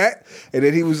 Say that. And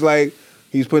then he was like,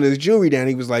 he was putting his jewelry down.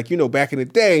 He was like, you know, back in the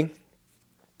day,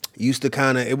 used to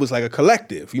kind of, it was like a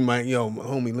collective. You might, yo,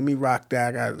 homie, let me rock that.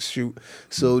 I got to shoot.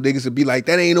 So niggas would be like,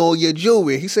 that ain't all your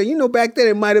jewelry. He said, you know, back then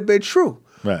it might have been true.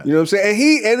 Right. You know what I'm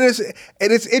saying?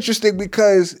 And it's interesting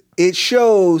because it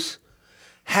shows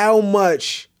how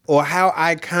much or how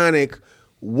iconic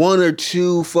one or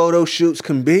two photo shoots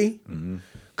can be.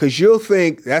 Because you'll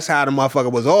think that's how the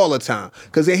motherfucker was all the time.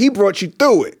 Because he brought you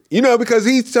through it. You know, because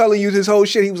he's telling you this whole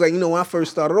shit. He was like, you know, when I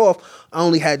first started off, I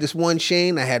only had this one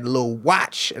chain, I had a little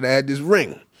watch, and I had this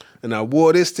ring. And I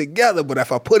wore this together, but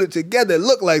if I put it together, it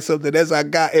looked like something as I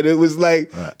got. And it was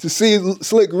like, to see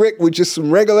Slick Rick with just some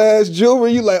regular ass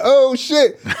jewelry, you like, oh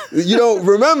shit. You don't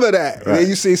remember that. And then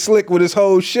you see Slick with his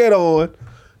whole shit on.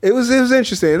 It was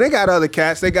interesting. And they got other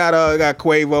cats. They got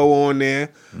Quavo on there.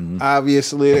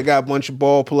 Obviously, they got a bunch of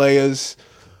ball players.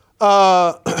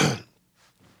 That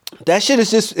shit is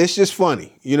just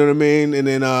funny. You know what I mean? And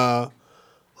then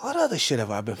what other shit have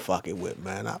I been fucking with,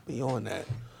 man? I'll be on that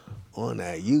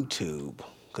YouTube.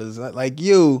 Cause like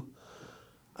you,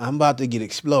 I'm about to get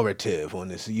explorative on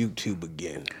this YouTube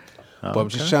again. But I'm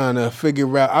just trying to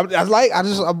figure out.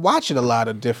 I'm watching a lot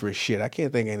of different shit. I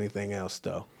can't think of anything else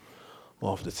though.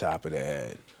 Off the top of the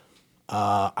head.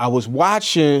 I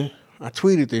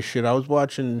tweeted this shit. I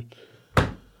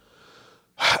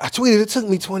tweeted, it took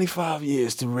me 25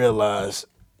 years to realize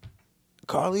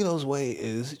Carlito's Way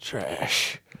is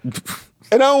trash.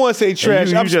 And I don't want to say trash.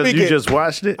 You just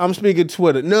watched it? I'm speaking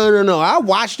Twitter. No. I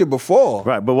watched it before.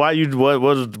 Right, but why what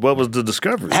was the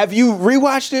discovery? Have you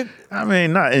rewatched it? I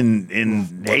mean, not in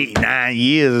 8-9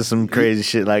 years or some crazy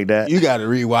shit like that. You got to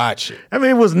rewatch it. I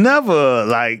mean, it was never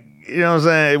like, you know what I'm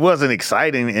saying? It wasn't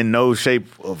exciting in no shape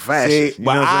or fashion. See,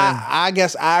 but I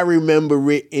guess I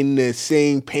remember it in the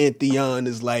same pantheon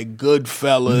as like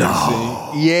Goodfellas.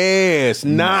 No. Yes,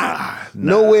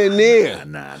 nowhere near.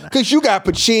 Nah. Because you got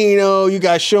Pacino, you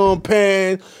got Sean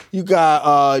Penn, you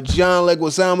got John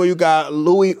Leguizamo, you got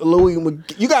Louis,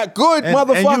 you got good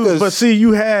motherfuckers. But see,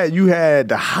 you had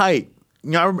the hype. You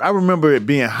know, I remember it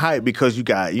being hype because you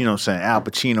got, you know what I'm saying, Al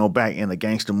Pacino back in a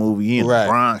gangster movie in the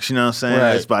Bronx, you know what I'm saying?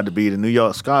 Right. It's about to be the New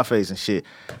York Scarface and shit.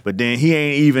 But then he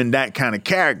ain't even that kind of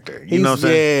character, you know what I'm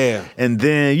saying? Yeah. And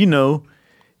then, you know,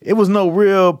 it was no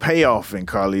real payoff in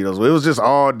Carlitos. It was just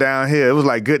all down here. It was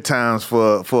like good times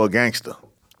for a gangster.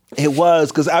 It was,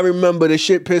 because I remember the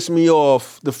shit pissed me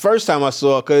off the first time I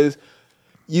saw it, because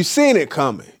you seen it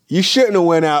coming. You shouldn't have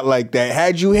went out like that.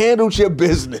 Had you handled your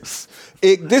business,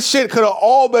 this shit could have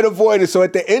all been avoided. So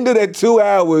at the end of that 2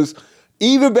 hours,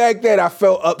 even back then, I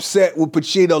felt upset with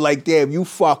Pacino, like, damn, you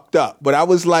fucked up. But I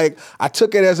was like, I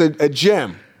took it as a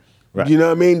gem. Right. You know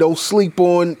what I mean? Don't sleep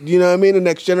on, you know what I mean, the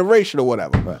next generation or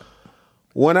whatever. Right.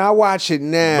 When I watch it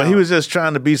now... But he was just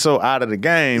trying to be so out of the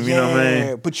game, you know what I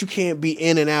mean? But you can't be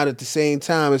in and out at the same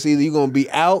time. It's either you're going to be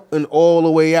out and all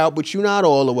the way out, but you're not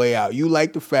all the way out. You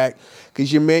like the fact,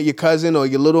 because your cousin or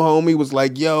your little homie was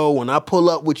like, yo, when I pull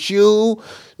up with you,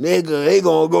 nigga, they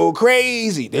going to go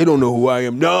crazy. They don't know who I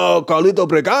am. No, Carlito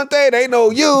Brigante, they know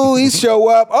you. He show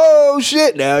up. Oh,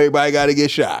 shit. Now everybody got to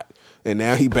get shot. And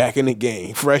now he back in the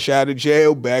game. Fresh out of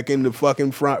jail, back in the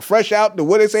fucking front. Fresh out the,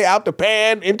 what they say, out the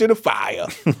pan, into the fire.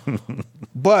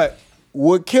 But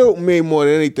what killed me more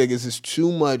than anything is it's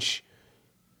too much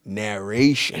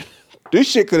narration. This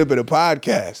shit could have been a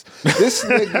podcast. This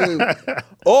nigga,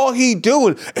 all he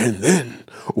doing, and then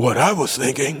what I was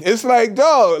thinking, it's like,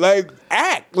 dog, like,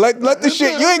 act. Like, let the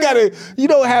shit, you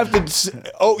don't have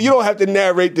to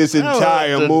narrate this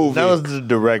entire movie. That was the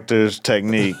director's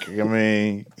technique. I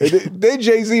mean. Then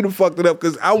Jay-Z done fucked it up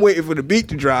because I'm waiting for the beat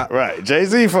to drop. Right,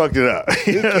 Jay-Z fucked it up.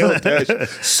 He killed that shit.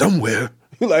 Somewhere.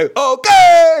 You're like,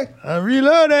 okay. I'm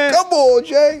reloading. Come on,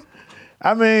 Jay.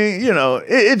 I mean, you know,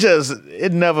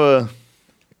 it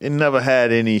never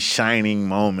had any shining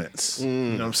moments. You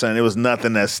know what I'm saying? It was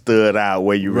nothing that stood out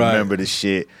where you remember the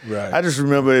shit. Right. I just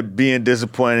remember it being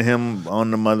disappointed, him on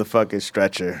the motherfucking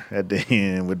stretcher at the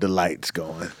end with the lights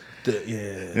going. You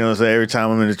know what I'm saying? Every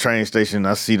time I'm in the train station,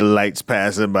 I see the lights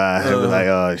passing by. I be like,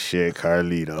 oh shit,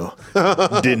 Carlito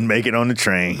didn't make it on the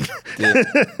train.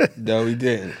 No, he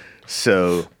didn't.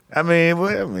 So... I mean,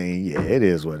 yeah, it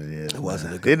is what it is. It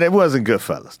wasn't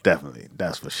Goodfellas, definitely.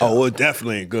 That's for sure. Oh, well,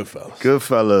 definitely ain't Goodfellas.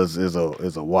 Goodfellas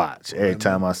is a watch every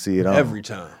time I see it on. Every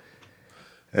time.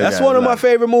 That's one of my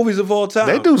favorite movies of all time.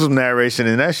 They do some narration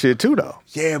in that shit too, though.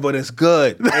 Yeah, but it's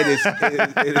good.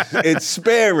 It's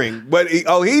sparing. But he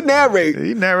narrates.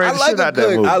 He narrates shit out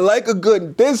that movie. I like a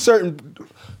good. There's certain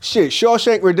shit.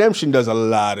 Shawshank Redemption does a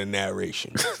lot of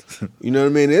narration. You know what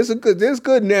I mean? There's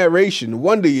good narration.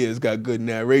 Wonder Years got good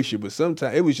narration, but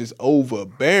sometimes it was just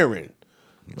overbearing.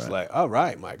 It's like, all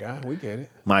right, my guy, we get it.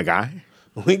 My guy,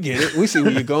 we get it. We see where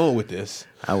you're going with this.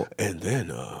 And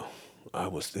then I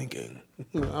was thinking,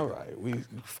 all right, we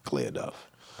cleared up.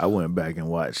 I went back and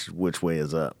watched Which Way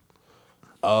Is Up.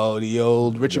 Oh, the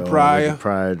old Richard Pryor. Richard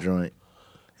Pryor joint.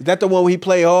 Is that the one where he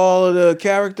play all of the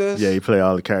characters? Yeah, he played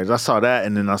all the characters. I saw that,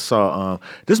 and then I saw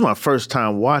this is my first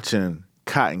time watching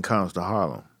Cotton Comes to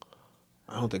Harlem.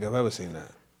 I don't think I've ever seen that.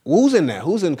 Who's in that?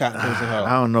 Who's in Cotton Comes to Harlem?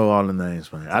 I don't know all the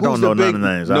names, man. I don't know none of the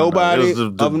names. Nobody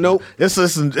of note?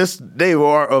 They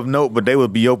were of note, but they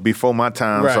would be up before my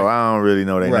time, so I don't really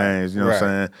know their names. You know what I'm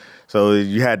saying? So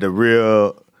you had the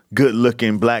real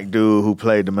good-looking black dude who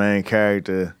played the main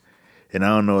character, and I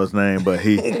don't know his name, but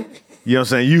he... You know what I'm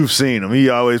saying? You've seen him. He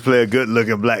always play a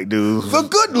good-looking black dude. The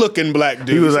good-looking black dude.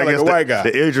 He was like a white guy.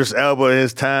 The Idris Elba of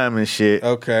his time and shit.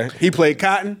 Okay. He played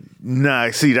Cotton? Nah,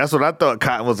 see, that's what I thought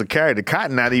Cotton was a character.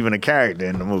 Cotton not even a character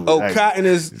in the movie. Oh, like, Cotton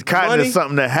is money? Is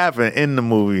something that happened in the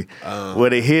movie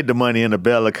where they hid the money in a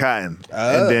bale of cotton.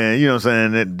 And then, you know what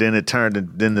I'm saying,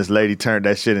 then this lady turned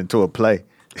that shit into a play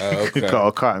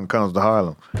called Cotton Comes to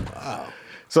Harlem. Wow.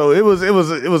 So it was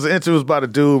about a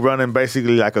dude running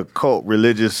basically like a cult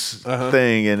religious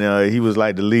thing, and he was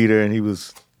like the leader, and he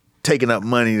was taking up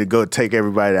money to go take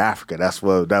everybody to Africa. That's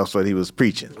what he was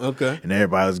preaching. Okay. And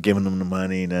everybody was giving him the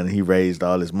money, and then he raised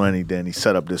all his money. Then he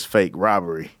set up this fake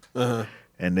robbery, and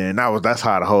And then that's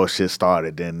how the whole shit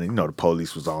started. Then the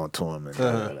police was on to him,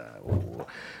 and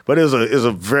but it's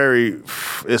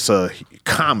a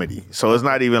comedy, so it's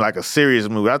not even like a serious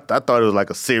movie. I thought it was like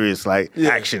a serious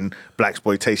action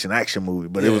blaxploitation action movie,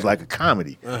 but it was like a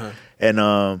comedy.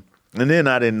 And then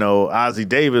I didn't know Ossie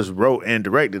Davis wrote and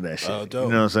directed that shit. Oh, dope.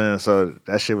 You know what I'm saying? So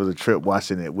that shit was a trip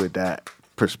watching it with that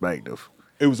perspective.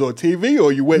 It was on TV,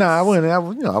 or you went? Nah, I went. I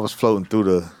was floating through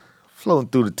the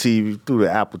TV, through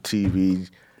the Apple TV,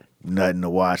 nothing to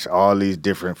watch. All these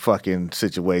different fucking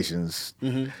situations.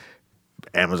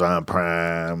 Amazon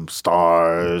Prime,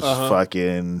 Stars,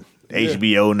 fucking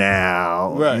HBO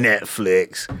Now,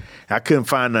 Netflix. I couldn't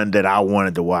find nothing that I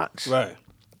wanted to watch. Right.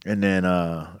 And then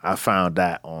I found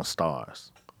that on Stars.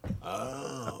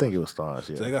 I think it was Stars,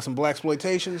 yeah. So they got some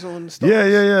blaxploitations on the Stars?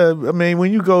 Yeah. I mean,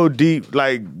 when you go deep,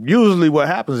 like, usually what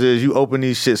happens is you open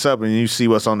these shits up and you see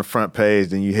what's on the front page,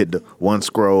 then you hit the one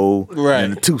scroll,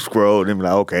 and the two scroll, and then be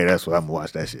like, okay, that's what I'm gonna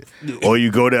watch that shit. Or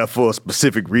you go there for a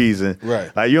specific reason.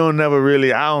 Right. Like, I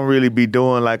don't really be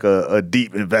doing like a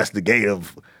deep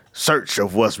investigative search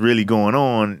of what's really going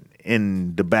on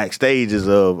in the backstages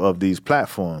of these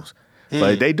platforms.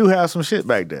 But they do have some shit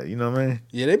back there, you know what I mean?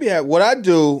 Yeah, they be at what I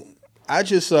do. I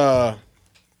just I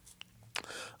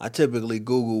typically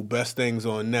Google best things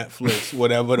on Netflix,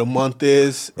 whatever the month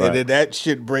is, and then that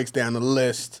shit breaks down the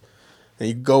list, and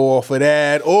you go off of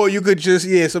that. Or you could just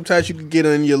sometimes you could get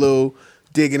on your little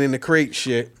digging in the crate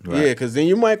shit, because then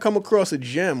you might come across a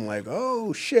gem like,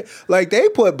 oh shit, like they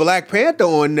put Black Panther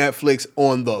on Netflix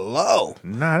on the low.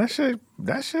 Nah, that shit.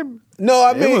 No,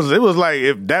 I mean it was like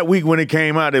if that week when it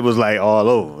came out, it was like all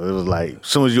over. It was like as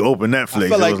soon as you open Netflix, I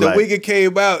feel like the week it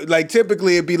came out, like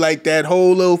typically it'd be like that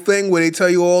whole little thing where they tell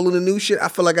you all of the new shit. I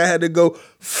feel like I had to go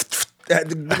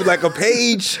like a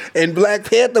page, and Black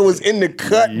Panther was in the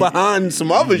cut behind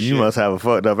some other shit. You must have a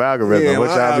fucked up algorithm.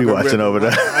 What y'all be watching over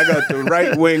there? I got the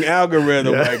right wing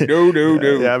algorithm. Like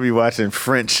do. Yeah, I be watching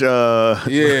French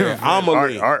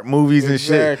Amelie. art movies and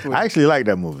shit. I actually like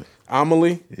that movie.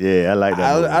 Amelie? Yeah, I like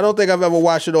that movie. I don't think I've ever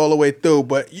watched it all the way through,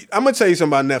 but I'm going to tell you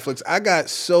something about Netflix. I got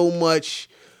so much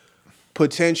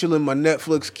potential in my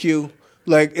Netflix queue.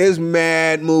 Like, it's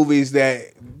mad movies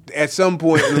that at some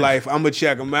point in life, I'm going to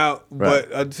check them out.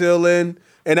 But until then,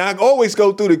 and I always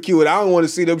go through the queue, and I don't want to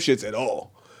see them shits at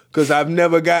all. Because I've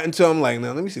never gotten to them like,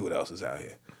 now, let me see what else is out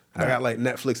here. I got, like,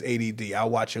 Netflix ADD. I'll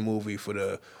watch a movie for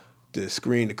the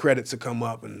screen, the credits will come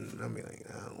up, and I'll be like,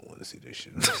 I don't want to see this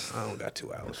shit. I don't got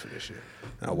 2 hours for this shit.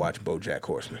 I'll watch BoJack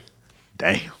Horseman.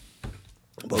 Damn.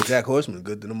 BoJack Horseman,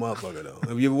 good to the motherfucker, though.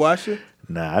 Have you ever watched it?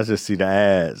 Nah, I just see the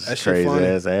ads. That shit crazy funny.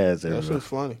 ass ads. That shit's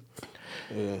funny.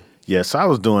 Yeah. Yeah, so I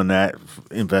was doing that,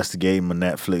 investigating my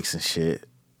Netflix and shit.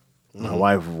 My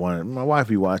wife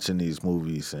be watching these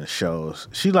movies and shows.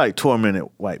 She like tormented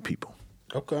white people.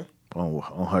 Okay. On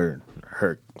her.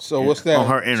 So what's that? On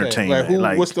her entertainment.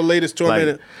 Like, what's the latest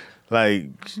tormented? Like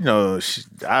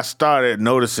I started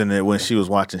noticing it when she was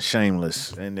watching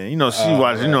Shameless, and then she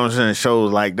watched,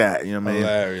 shows like that. You know what I mean?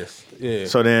 Hilarious. Yeah.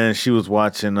 So then she was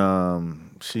watching.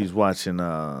 She's watching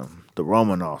the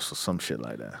Romanovs or some shit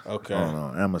like that. Okay.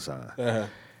 On Amazon.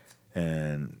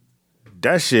 And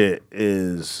that shit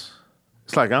is.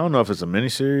 It's like, I don't know if it's a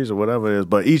miniseries or whatever it is,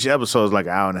 but each episode is like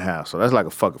an hour and a half. So that's like a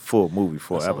fucking full movie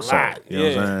for an episode. You know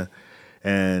what I'm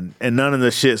saying? And none of the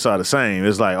shits are the same.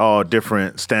 It's like all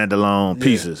different standalone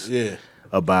pieces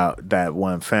about that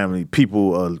one family.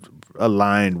 People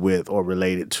aligned with or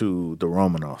related to the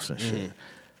Romanovs and shit.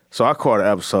 So I caught an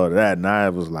episode of that, and I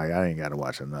was like, I ain't got to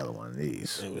watch another one of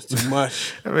these. It was too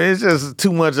much. I mean, it's just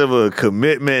too much of a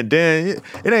commitment. Then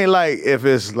it ain't like if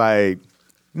it's like,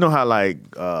 you know how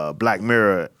like Black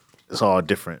Mirror is all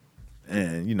different,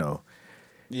 and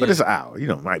but it's an hour.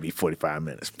 It might be 45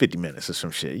 minutes, 50 minutes or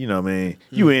some shit. You know what I mean?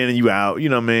 You in and you out. You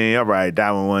know what I mean? All right,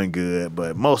 that one wasn't good,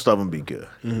 but most of them be good.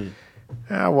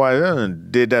 I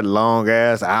did that long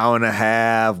ass hour and a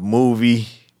half movie.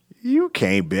 I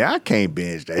can't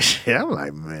binge that shit. I'm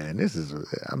like, man,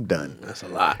 I'm done. That's a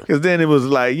lot. Because then it was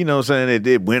like, you know what I'm saying,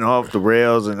 it went off the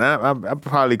rails, and I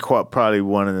probably caught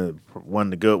one of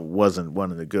the good, wasn't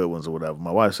one of the good ones or whatever. My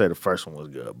wife said the first one was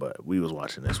good, but we was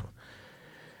watching this one.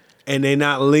 And they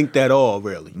not linked at all,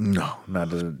 really? No,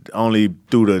 only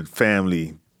through the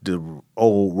family, the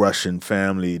old Russian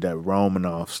family, that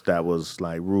Romanovs, that was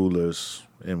like rulers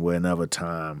in whatever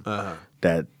time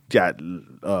that got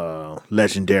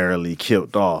legendarily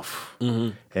killed off.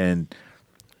 And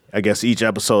I guess each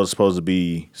episode is supposed to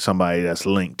be somebody that's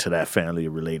linked to that family,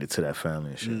 related to that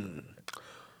family and shit.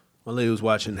 My lady was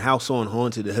watching House on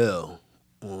Haunted Hill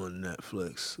on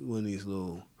Netflix. One of these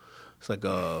little, it's like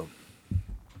a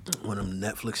one of them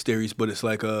Netflix series, but it's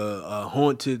like a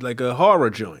haunted, like a horror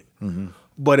joint. Mm-hmm.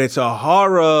 But it's a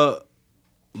horror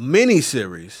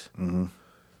miniseries. Mm-hmm.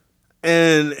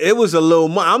 And it was a little.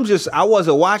 I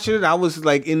wasn't watching it. I was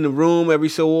like in the room every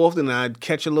so often, and I'd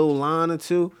catch a little line or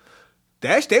two.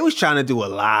 They was trying to do a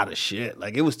lot of shit.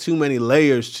 Like it was too many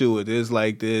layers to it. There's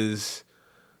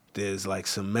like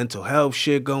some mental health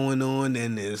shit going on,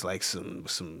 and there's like some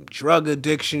drug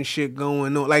addiction shit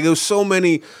going on. Like it was so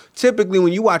many. Typically,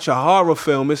 when you watch a horror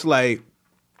film, it's like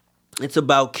it's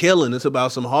about killing. It's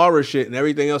about some horror shit, and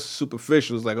everything else is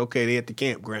superficial. It's like, okay, they at the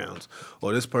campgrounds,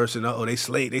 or this person, they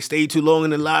stayed too long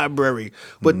in the library.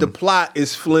 But the plot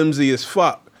is flimsy as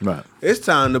fuck. Right. It's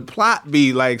time the plot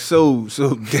be like so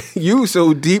you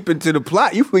so deep into the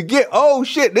plot, you forget, oh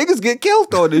shit, niggas get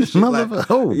killed on this shit. Like,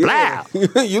 blah.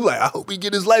 You like, I hope he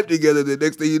get his life together. The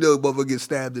next thing you know, motherfucker get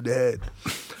stabbed in the head.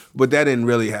 But that didn't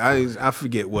really. I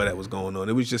forget what that was going on.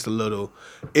 It was just a little.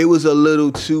 It was a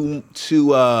little too. What's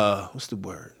the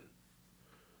word?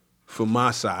 From my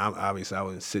side, obviously I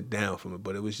wouldn't sit down from it,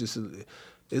 but it was just.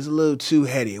 It's a little too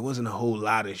heady. It wasn't a whole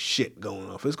lot of shit going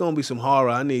on. If it's gonna be some horror,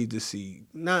 I need to see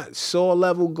not Saw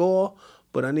level gore,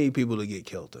 but I need people to get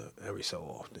killed every so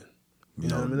often. You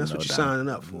know what I mean? That's what you're signing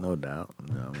up for. No doubt.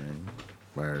 You know what I mean?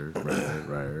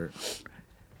 Right.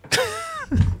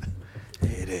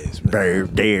 It is, man.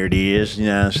 There it is. You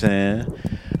know what I'm saying?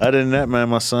 Other than that, man,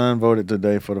 my son voted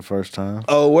today for the first time.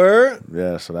 Oh, word?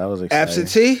 Yeah, so that was exciting.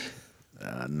 Absentee?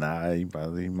 Nah, he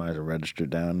might have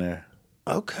registered down there.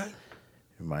 Okay.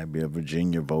 He might be a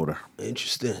Virginia voter.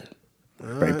 Interesting.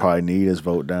 They probably need his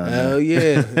vote down there. Hell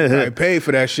yeah. I paid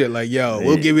for that shit. Like, yo,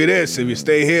 we'll give you this if you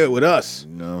stay here with us.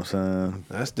 You know what I'm saying?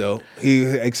 That's dope. He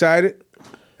excited?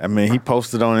 I mean, he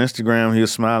posted on Instagram. He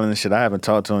was smiling and shit. I haven't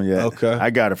talked to him yet. Okay. I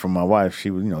got it from my wife.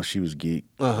 She was, she was geek.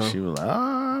 Uh-huh. She was like,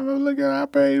 "Oh, look at our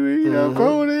baby,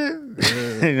 voted."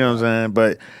 Yeah. You know what I'm saying?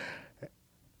 But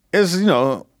it's,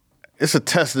 it's a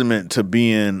testament to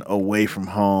being away from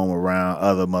home, around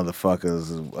other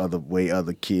motherfuckers,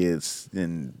 other kids,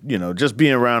 and just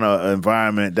being around an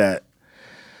environment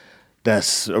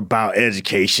that's about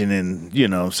education and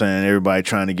what I'm saying, everybody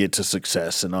trying to get to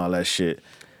success and all that shit.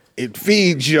 It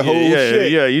feeds your whole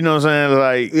shit. Yeah, you know what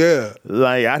I'm saying?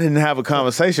 Like I didn't have a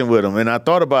conversation with him, and I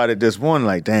thought about it this morning,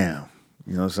 like, damn,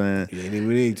 you know what I'm saying? You ain't even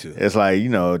need to. It's like,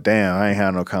 damn, I ain't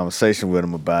had no conversation with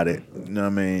him about it. You know what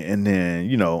I mean? And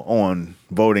then, on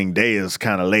voting day, it's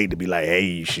kind of late to be like, hey,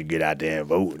 you should get out there and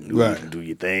vote and do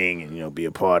your thing and, be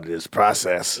a part of this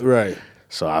process. Right.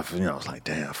 So I was like,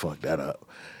 damn, I fucked that up.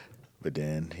 But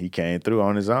then he came through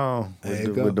on his own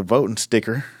with the voting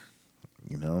sticker.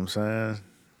 You know what I'm saying?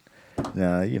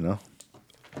 Now,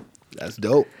 that's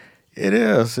dope. It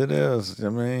is. I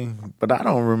mean, but I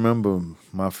don't remember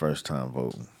my first time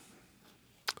voting.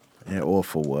 Or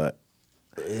for what.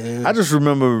 Yeah. I just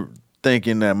remember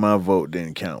thinking that my vote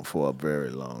didn't count for a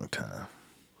very long time.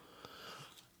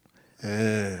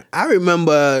 I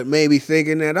remember maybe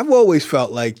thinking that. I've always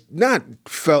felt like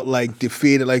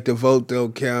defeated, like the vote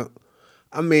don't count.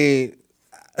 I mean,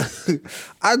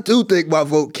 I do think my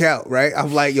vote count, right?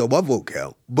 I'm like, yo, my vote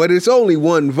count. But it's only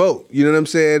one vote. You know what I'm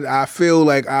saying? I feel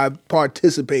like I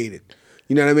participated.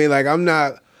 You know what I mean? Like I'm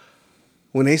not,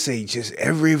 when they say just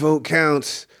every vote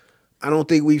counts, I don't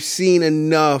think we've seen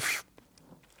enough,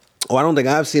 or I don't think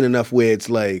I've seen enough where it's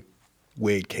like,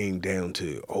 where it came down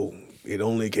to, it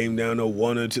only came down to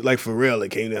one or two, like for real, it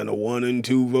came down to 1 and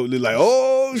 2 votes. Like,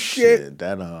 oh shit.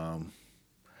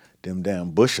 Them damn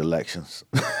Bush elections.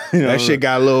 That shit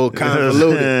got a little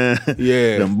convoluted.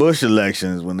 Yeah. Them Bush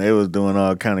elections when they was doing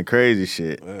all kind of crazy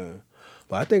shit.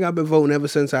 But I think I've been voting ever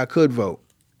since I could vote.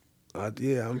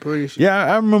 I'm pretty sure.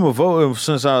 Yeah, I remember voting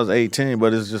since I was 18,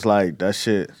 but it's just like that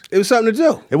shit. It was something to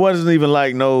do. It wasn't even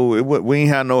like we ain't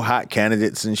had no hot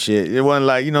candidates and shit. It wasn't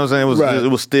like, you know what I'm saying? It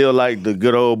was still like the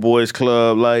good old boys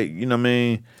club, like, you know what I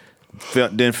mean?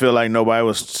 Didn't feel like nobody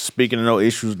was speaking to no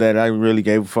issues that I really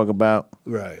gave a fuck about.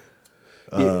 Right.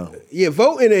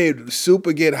 Voting ain't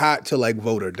super get hot till like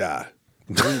vote or die.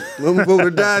 When vote or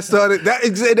die started,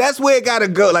 that's where it gotta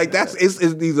go. Like it's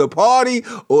either party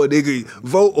or nigga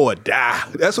vote or die.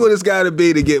 That's what it's gotta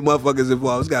be to get motherfuckers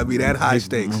involved. It's gotta be that high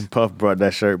stakes. Puff brought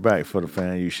that shirt back for the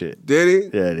fan you shit.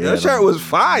 Did he? Yeah, that shirt was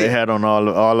fire. They had on all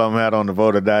of them had on the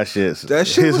vote or die shits. That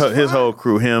shit was his whole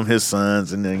crew, him, his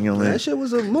sons, and then that shit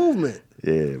was a movement.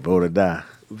 Yeah, vote or die.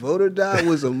 Vote or die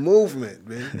was a movement,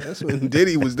 man. That's when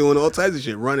Diddy was doing all types of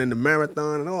shit, running the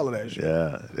marathon and all of that shit.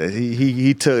 Yeah,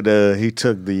 he took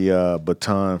the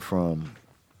baton from.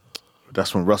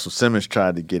 That's when Russell Simmons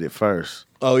tried to get it first.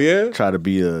 Oh yeah, try to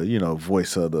be a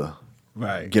voice of the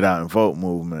right get out and vote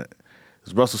movement. It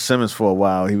was Russell Simmons for a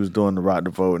while. He was doing the Rock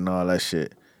the Vote and all that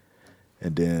shit.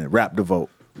 and then Rap the Vote.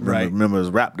 Right. Remember it was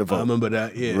Rap the Vote. I remember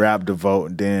that, yeah. Rap the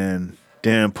Vote, and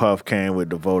then Puff came with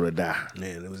the Vote or Die.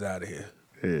 Man, it was out of here.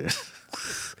 Yeah.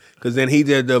 Because then he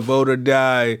did the Vote or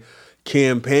Die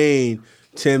campaign,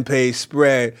 10-page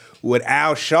spread with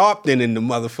Al Sharpton in the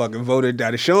motherfucking Vote or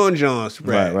Die, the Sean John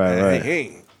spread. Right.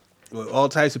 Hey. With all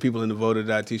types of people in the Vote or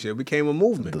Die t-shirt. It became a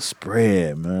movement. The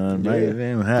spread, man. Yeah. They don't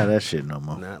even have that shit no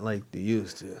more. Not like they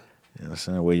used to. You know what I'm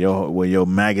saying? Where your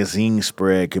magazine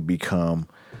spread could become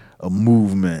a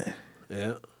movement.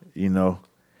 Yeah. You know?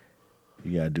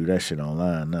 You gotta do that shit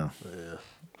online now. Yeah.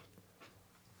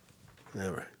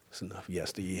 All right. That's enough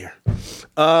yesteryear.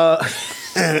 I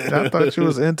thought you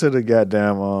was into the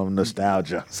goddamn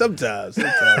nostalgia. Sometimes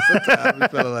I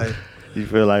feel like, You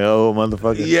feel like, oh,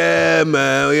 motherfucker. yeah,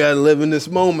 man, we gotta live in this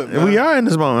moment, man. And we are in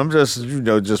this moment. I'm just,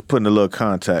 just putting a little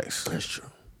context. That's true.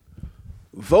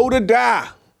 Vote or Die.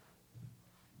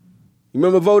 You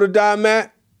remember Vote or Die,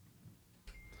 Matt?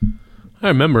 I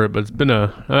remember it, but it's been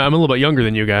I'm a little bit younger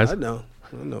than you guys. I know,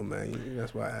 man.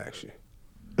 That's why I asked you.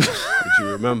 But you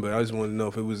remember. I just wanted to know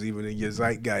if it was even in your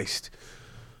zeitgeist.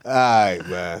 All right,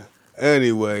 man.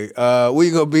 Anyway, where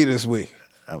you gonna be this week?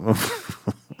 I'm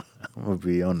gonna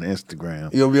be on the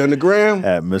Instagram. You gonna be on the gram?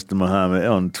 At Mr. Muhammad.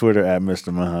 On Twitter at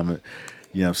Mr. Muhammad.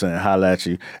 You know what I'm saying? Holla at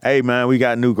you. Hey, man, we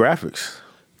got new graphics.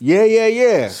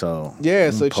 Yeah. So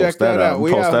so check that out.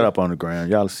 We post that up on the gram.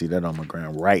 Y'all see that on my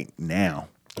gram right now.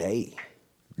 Hey.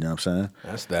 You know what I'm saying?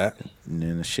 That's that. And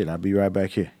then I'll be right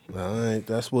back here. All right,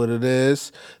 that's what it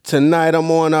is. Tonight I'm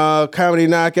on Comedy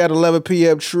Knockout, 11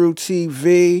 p.m. True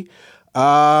TV.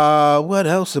 What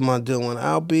else am I doing?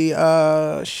 I'll be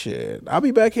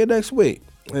back here next week.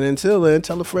 And until then,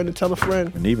 tell a friend and tell a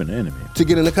friend. And even an enemy. To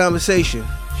get in the conversation.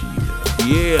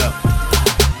 Yeah.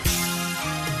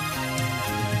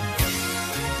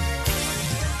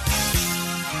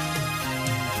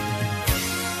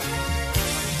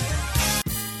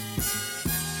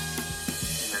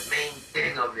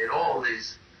 Of it all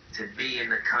is to be in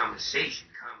the conversation.